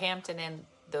Fairfield or Hampton Inn,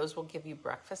 those will give you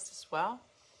breakfast as well.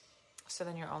 So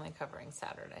then you're only covering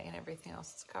Saturday and everything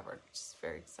else is covered, which is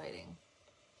very exciting.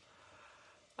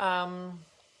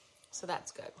 So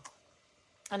that's good.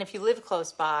 And if you live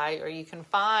close by or you can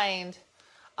find,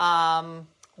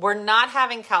 we're not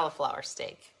having cauliflower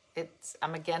steak.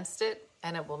 I'm against it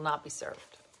and it will not be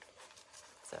served.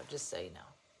 So just so you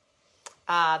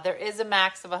know. There is a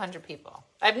max of 100 people.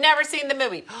 I've never seen the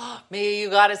movie. Me, you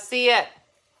got to see it.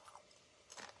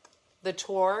 The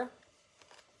tour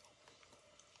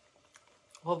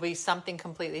will be something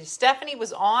completely. Stephanie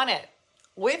was on it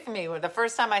with me the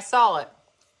first time I saw it.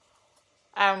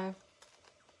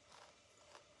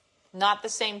 Not the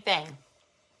same thing.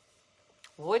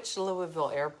 Which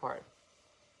Louisville airport?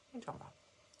 What are you talking about?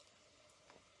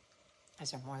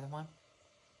 Is there more than one?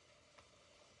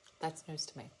 That's news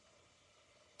to me.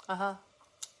 I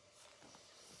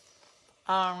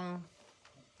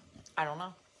don't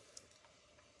know.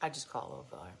 I just call it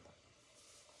Louisville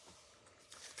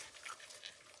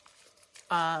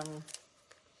Can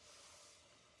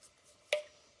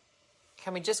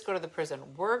we just go to the prison?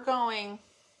 We're going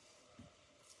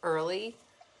early,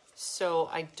 so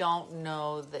I don't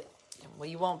know that. Well,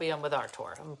 you won't be on with our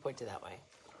tour. I'm gonna point it that way.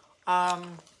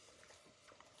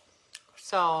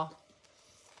 So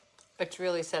it's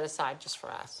really set aside just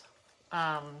for us.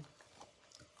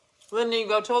 Linda, you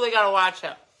totally gotta watch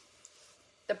it.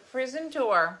 The prison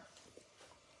tour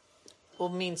will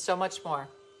mean so much more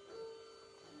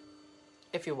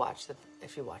if you watch the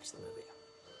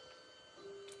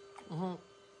movie.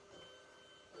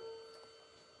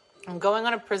 I'm going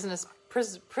on a prison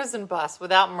bus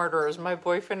without murderers. My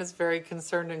boyfriend is very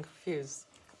concerned and confused.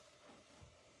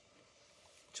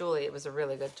 Julie, it was a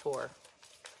really good tour.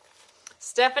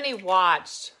 Stephanie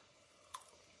watched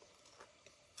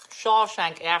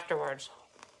Shawshank afterwards.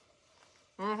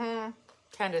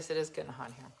 Candace, it is getting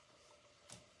hot here.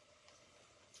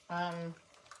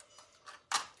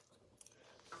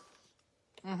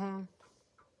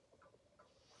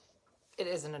 It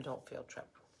is an adult field trip.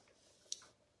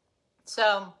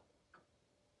 So,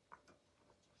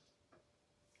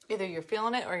 either you're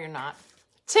feeling it or you're not.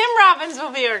 Tim Robbins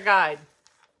will be our guide.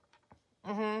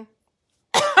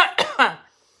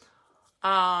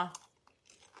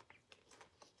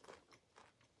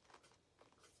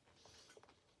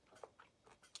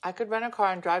 I could rent a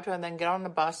car and drive to and then get on the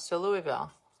bus to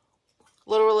Louisville.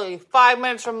 Literally 5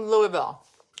 minutes from Louisville.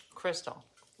 Crystal.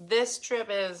 This trip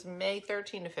is May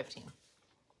 13 to 15.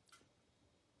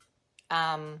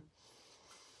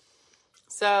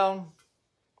 So,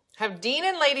 have Dean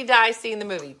and Lady Di seen the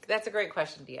movie? That's a great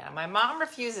question, Deanna. My mom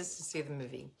refuses to see the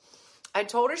movie. I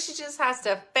told her she just has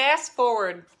to fast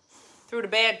forward through the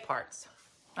bad parts.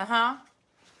 I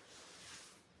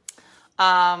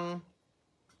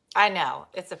know.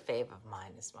 It's a fave of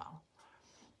mine as well.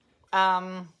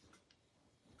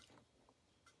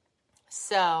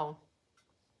 So,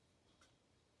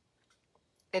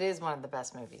 it is one of the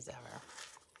best movies ever.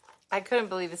 I couldn't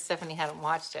believe that Stephanie hadn't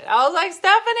watched it. I was like,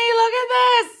 Stephanie, look at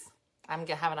this. I'm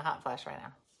having a hot flash right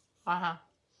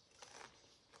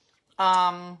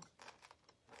now.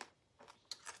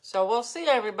 So we'll see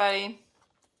everybody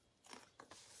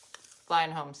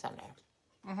flying home Sunday.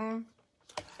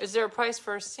 Is there a price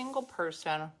for a single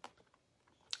person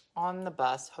on the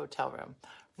bus hotel room?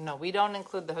 No, we don't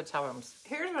include the hotel rooms.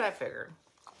 Here's what I figured.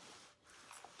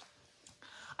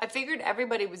 I figured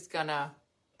everybody was gonna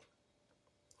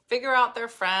figure out their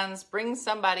friends, bring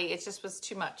somebody. It just was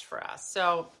too much for us.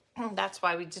 So that's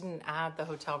why we didn't add the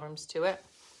hotel rooms to it.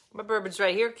 My bourbon's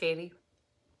right here, Katie.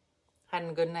 Having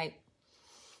a good night.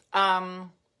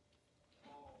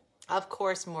 Of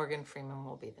course, Morgan Freeman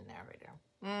will be the narrator.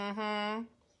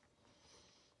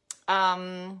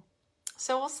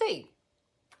 So we'll see.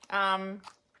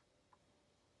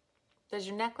 Does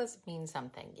your necklace mean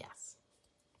something? Yes.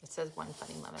 It says One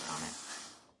Funny Mother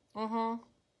on it.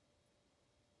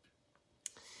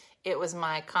 It was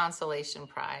my consolation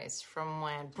prize from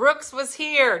when Brooks was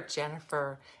here.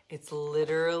 Jennifer, it's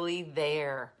literally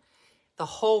there. The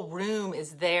whole room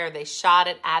is there. They shot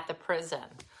it at the prison.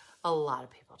 A lot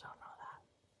of people don't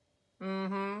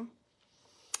know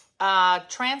that.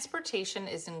 Transportation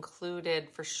is included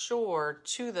for sure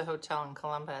to the hotel in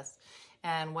Columbus.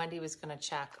 And Wendy was going to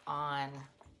check on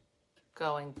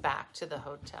going back to the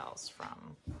hotels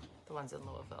from the ones in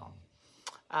Louisville.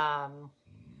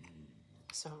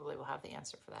 So hopefully we'll have the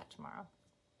answer for that tomorrow.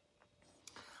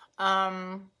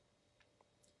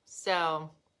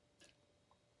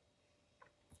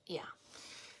 Yeah.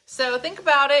 So think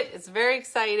about it. It's very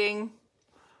exciting.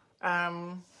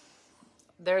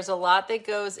 There's a lot that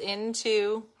goes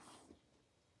into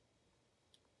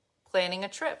planning a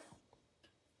trip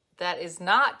that is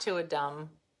not to a dumb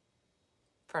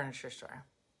furniture store.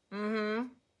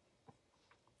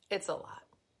 It's a lot.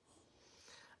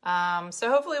 So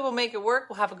hopefully we'll make it work.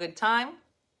 We'll have a good time.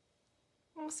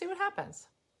 We'll see what happens.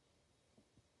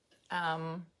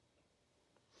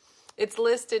 It's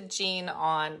listed, Jean,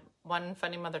 on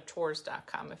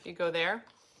onefunnymothertours.com. If you go there,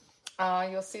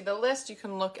 you'll see the list. You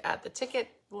can look at the ticket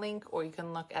link, or you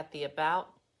can look at the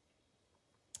About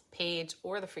page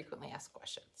or the frequently asked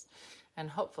questions. And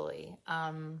hopefully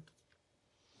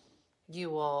you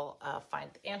will find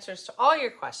the answers to all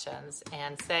your questions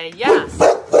and say yes. You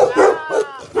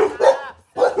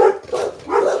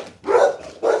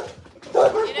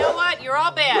know what? You're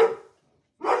all bad.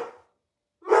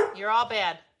 You're all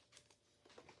bad.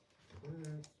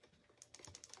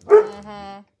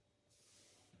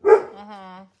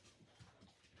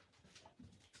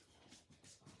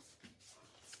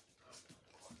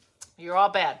 You're all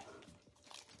bad.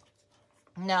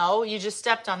 No, you just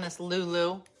stepped on this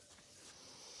Lulu.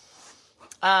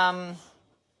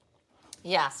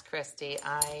 Yes, Christy,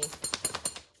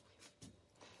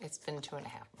 it's been 2.5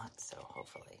 months, so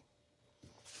hopefully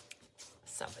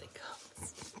somebody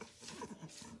comes.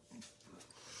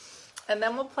 And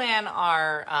then we'll plan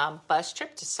our bus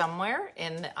trip to somewhere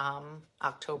in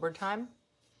October time.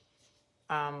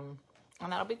 And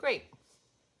that'll be great.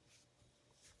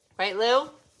 Right, Lou?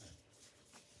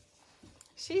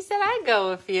 She said I'd go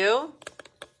with you.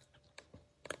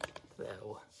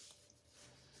 Lou.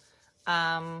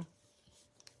 Are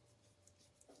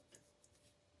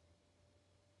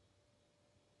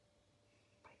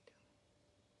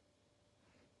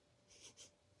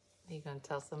you going to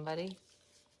tell somebody?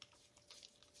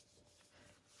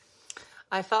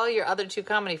 I follow your other 2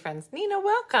 comedy friends. Nina,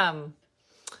 welcome.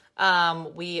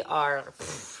 We are,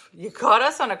 you caught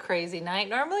us on a crazy night.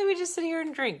 Normally we just sit here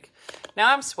and drink.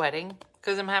 Now I'm sweating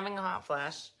because I'm having a hot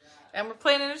flash. And we're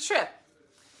planning a trip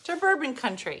to bourbon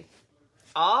country.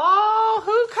 Oh,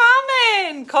 who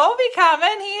coming? Colby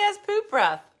coming. He has poop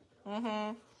breath.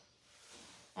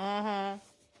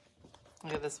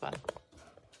 Look at this one.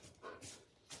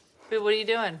 Boo, what are you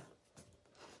doing?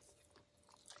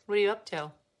 What are you up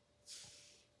to?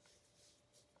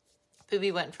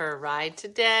 Booby went for a ride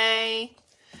today.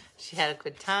 She had a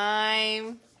good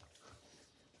time.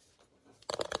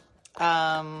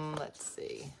 Let's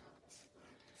see.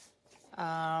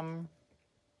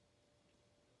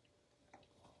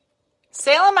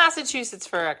 Salem, Massachusetts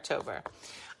for October.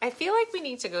 I feel like we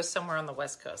need to go somewhere on the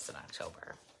West Coast in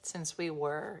October since we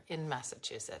were in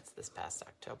Massachusetts this past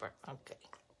October. Okay.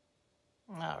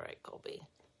 All right, Colby.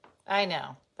 I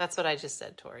know. That's what I just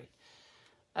said, Tori.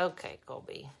 Okay,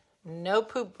 Colby. No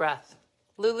poop breath.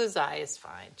 Lulu's eye is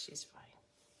fine. She's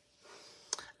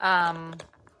fine.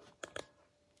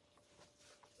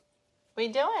 What are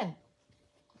you doing?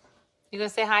 You gonna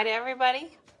say hi to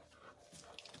everybody?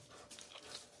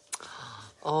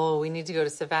 Oh, we need to go to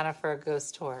Savannah for a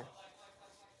ghost tour.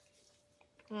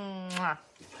 Mwah.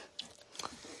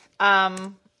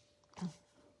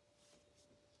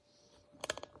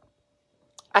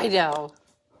 I know.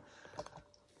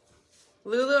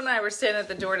 Lulu and I were standing at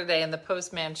the door today, and the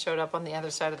postman showed up on the other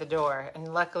side of the door.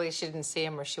 And luckily, she didn't see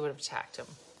him, or she would have attacked him.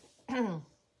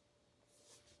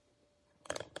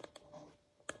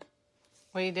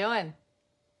 What are you doing?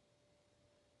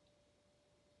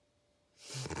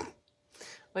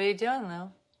 What are you doing,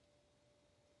 Lou?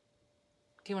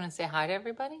 Do you want to say hi to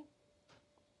everybody?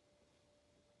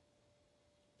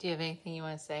 Do you have anything you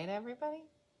want to say to everybody?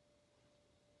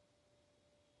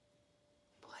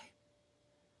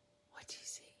 What do you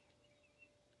see?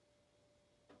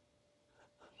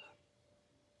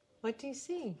 What do you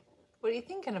see? What are you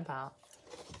thinking about?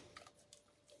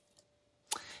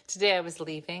 Today I was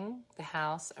leaving the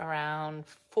house around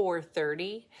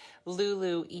 4:30.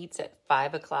 Lulu eats at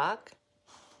 5 o'clock.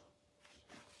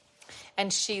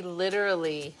 And she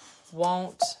literally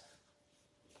won't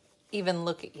even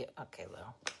look at you. Okay,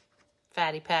 Lou.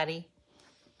 Fatty Patty.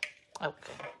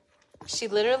 Okay. She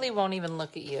literally won't even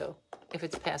look at you if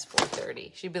it's past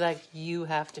 4:30. She'd be like, you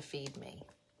have to feed me.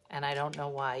 And I don't know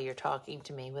why you're talking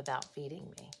to me without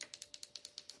feeding me.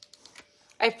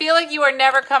 I feel like you are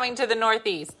never coming to the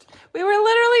Northeast. We were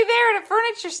literally there at a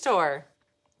furniture store.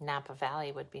 Napa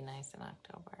Valley would be nice in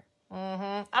October.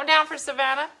 I'm down for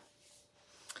Savannah.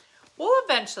 We'll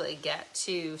eventually get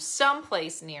to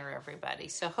someplace near everybody.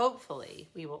 So hopefully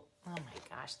we will. Oh my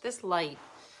gosh, this light.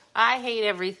 I hate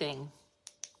everything.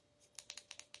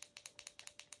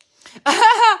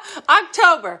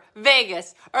 October,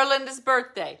 Vegas, Erlinda's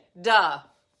birthday. Duh.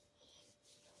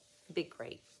 Be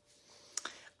great.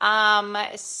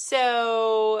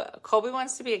 So Colby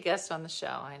wants to be a guest on the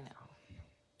show.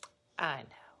 I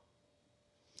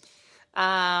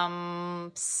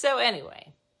know. So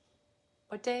anyway,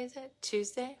 what day is it?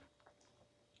 Tuesday?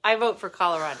 I vote for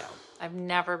Colorado. I've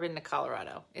never been to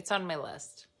Colorado. It's on my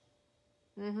list.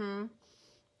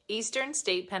 Eastern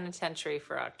State Penitentiary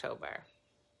for October.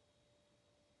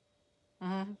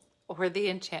 Or the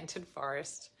Enchanted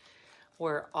Forest,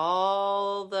 where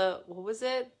all the, what was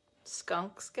it?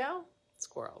 Skunks go?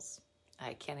 Squirrels.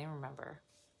 I can't even remember.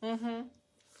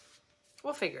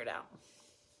 We'll figure it out.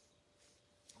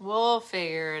 We'll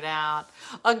figure it out.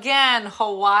 Again,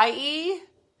 Hawaii.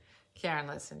 Karen,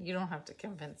 listen, you don't have to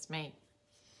convince me.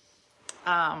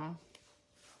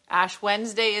 Ash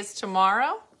Wednesday is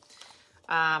tomorrow.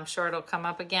 I'm sure it'll come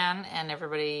up again, and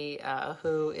everybody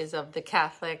who is of the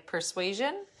Catholic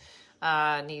persuasion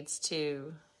needs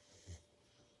to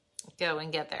go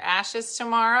and get their ashes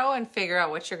tomorrow and figure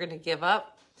out what you're going to give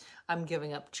up. I'm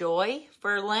giving up joy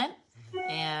for Lent,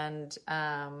 and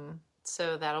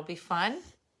so that'll be fun.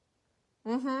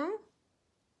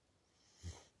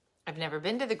 I've never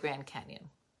been to the Grand Canyon.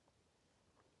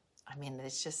 I mean,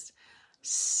 it's just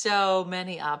so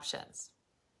many options.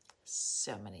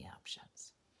 So many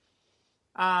options.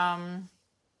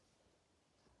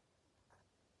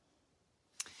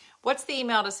 What's the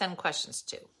email to send questions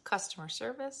to? Customer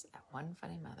service at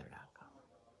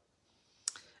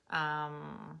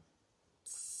onefunnymother.com.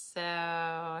 So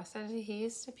I said he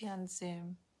used to be on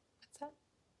Zoom. What's that?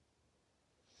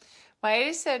 My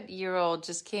 87-year-old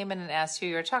just came in and asked who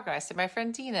you were talking to. I said, my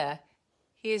friend Dina.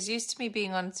 He is used to me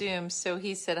being on Zoom, so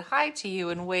he said hi to you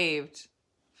and waved.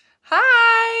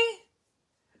 Hi!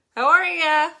 How are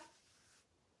ya?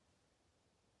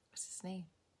 What's his name?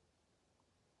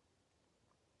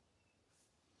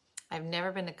 I've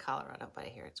never been to Colorado, but I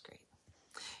hear it's great.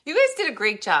 You guys did a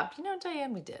great job. You know,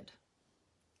 Diane, we did.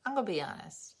 I'm going to be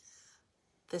honest.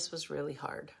 This was really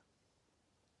hard.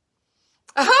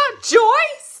 Joy?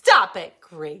 Stop it,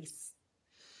 Grace.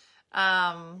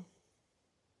 Yeah.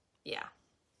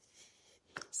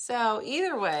 So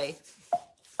either way,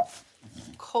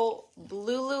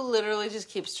 Lulu literally just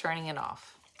keeps turning it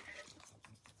off.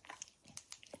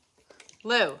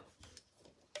 Lou,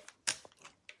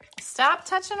 stop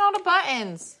touching all the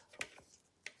buttons.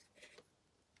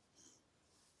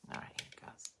 All right, here it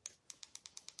goes.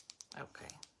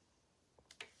 Okay.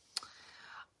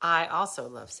 I also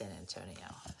love San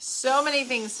Antonio. So many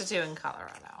things to do in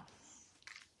Colorado.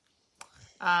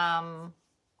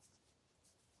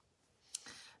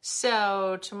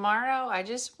 So tomorrow, I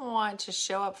just want to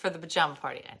show up for the pajama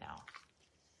party. I know.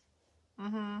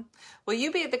 Will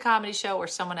you be at the comedy show or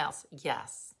someone else?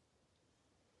 Yes.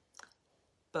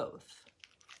 Both.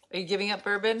 Are you giving up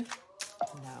bourbon?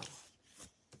 No.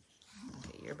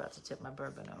 Okay, you're about to tip my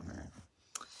bourbon over.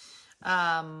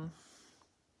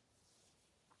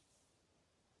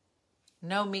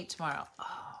 No meat tomorrow.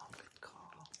 Oh, good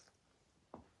call.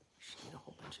 Should eat a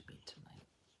whole bunch of meat tonight.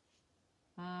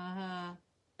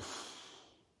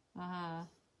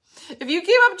 If you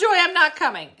give up Joy, I'm not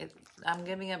coming. I'm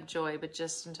giving up Joy, but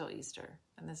just until Easter.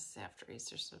 And this is after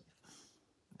Easter, so it'll be fun.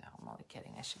 No, I'm only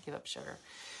kidding. I should give up sugar.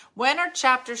 When are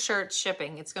chapter shirts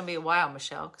shipping? It's going to be a while,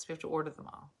 Michelle, because we have to order them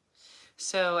all.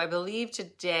 So I believe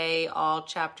today all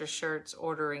chapter shirts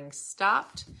ordering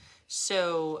stopped.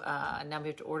 So now we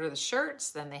have to order the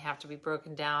shirts. Then they have to be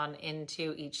broken down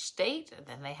into each state. And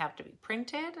then they have to be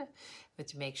printed. We have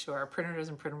to make sure our printer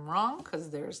doesn't print them wrong because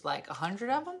there's like 100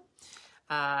 of them.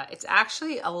 It's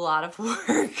actually a lot of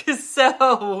work.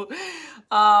 So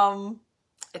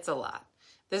it's a lot.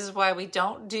 This is why we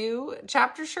don't do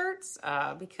chapter shirts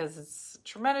because it's a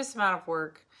tremendous amount of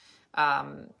work.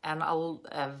 And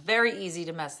very easy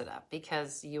to mess it up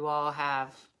because you all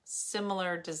have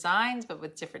similar designs but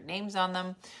with different names on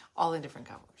them, all in different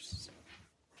colors. So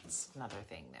it's another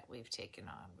thing that we've taken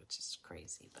on, which is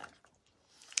crazy, but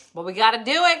we got to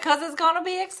do it because it's going to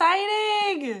be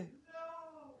exciting.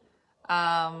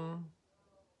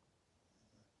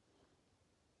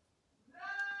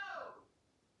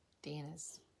 Dean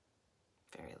is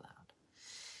very loud.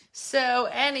 So,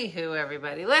 anywho,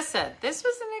 everybody, listen, this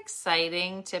was an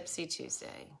exciting Tipsy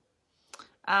Tuesday.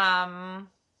 A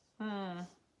little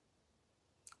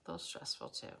stressful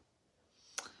too.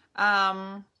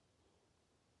 I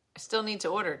still need to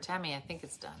order. Tammy, I think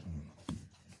it's done.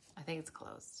 I think it's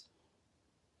closed.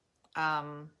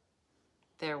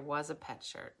 There was a pet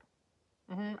shirt.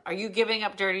 Are you giving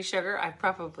up dirty sugar? I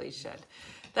probably should.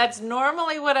 That's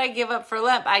normally what I give up for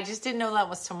Lent. I just didn't know Lent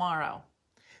was tomorrow.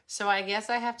 So I guess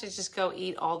I have to just go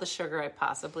eat all the sugar I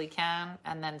possibly can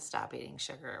and then stop eating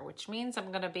sugar, which means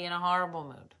I'm going to be in a horrible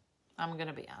mood. I'm going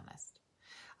to be honest.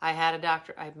 I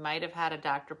might have had a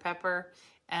Dr. Pepper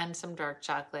and some dark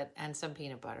chocolate and some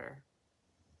peanut butter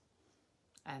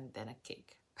and then a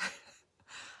cake.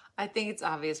 I think it's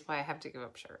obvious why I have to give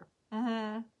up sugar.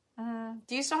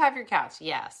 Do you still have your couch?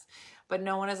 Yes. But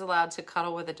no one is allowed to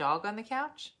cuddle with a dog on the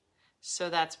couch. So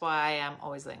that's why I am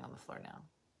always laying on the floor now.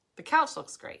 The couch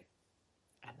looks great.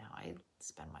 And now I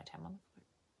spend my time on the floor.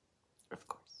 Of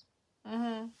course.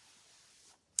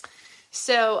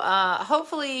 So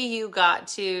hopefully you got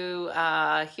to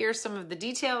hear some of the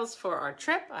details for our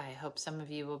trip. I hope some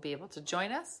of you will be able to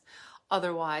join us.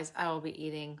 Otherwise, I will be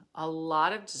eating a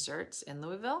lot of desserts in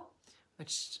Louisville,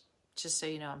 which, just so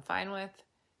you know, I'm fine with.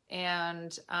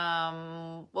 And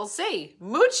we'll see.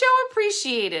 Mucho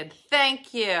appreciated.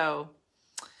 Thank you.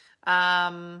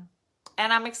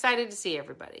 And I'm excited to see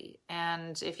everybody.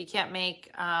 And if you can't make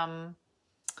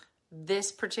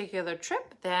this particular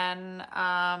trip, then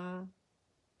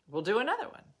we'll do another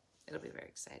one. It'll be very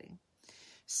exciting.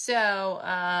 So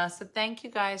thank you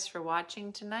guys for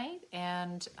watching tonight.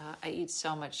 And I eat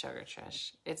so much sugar,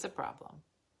 Trish. It's a problem.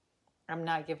 I'm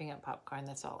not giving up popcorn.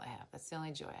 That's all I have. That's the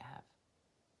only joy I have.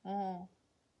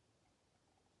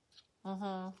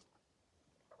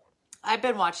 I've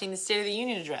been watching the State of the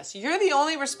Union address. You're the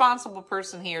only responsible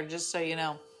person here, just so you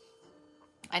know.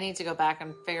 I need to go back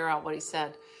and figure out what he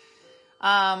said.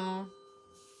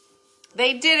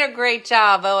 They did a great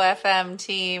job, OFM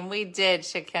team. We did,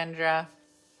 Shakendra.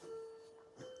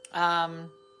 I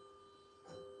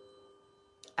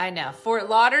know. Fort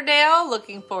Lauderdale,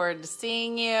 looking forward to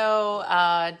seeing you.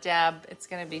 Deb, it's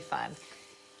going to be fun.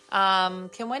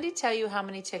 Can Wendy tell you how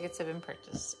many tickets have been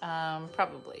purchased?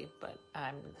 Probably, but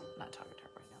I'm not talking to her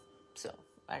right now. So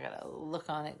I got to look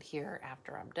on it here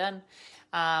after I'm done.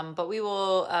 But we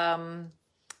will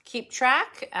keep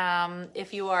track.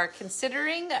 If you are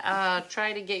considering,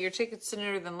 try to get your tickets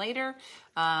sooner than later,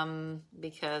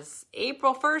 because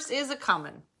April 1st is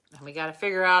a-coming. And we got to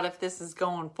figure out if this is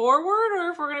going forward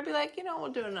or if we're going to be like,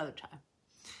 we'll do it another time.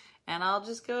 And I'll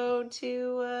just go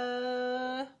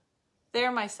to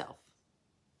there myself,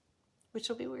 which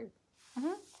will be weird.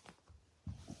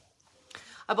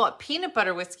 I bought peanut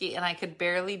butter whiskey and I could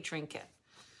barely drink it.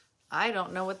 I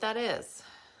don't know what that is.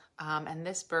 And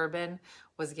this bourbon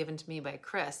was given to me by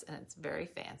Chris, and it's very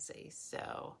fancy.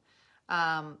 So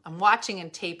I'm watching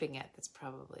and taping it. That's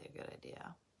probably a good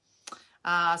idea.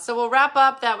 So we'll wrap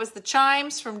up. That was the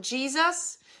chimes from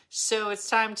Jesus. So it's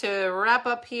time to wrap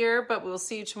up here, but we'll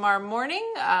see you tomorrow morning.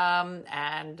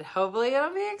 And hopefully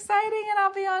it'll be exciting and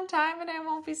I'll be on time and I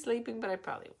won't be sleeping, but I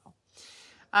probably will.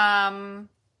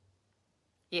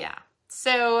 Yeah.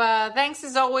 So thanks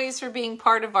as always for being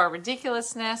part of our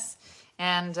ridiculousness.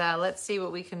 And let's see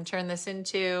what we can turn this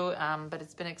into. But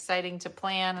it's been exciting to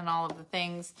plan and all of the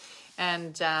things.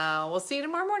 And we'll see you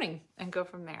tomorrow morning and go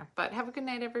from there. But have a good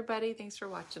night, everybody. Thanks for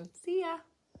watching. See ya.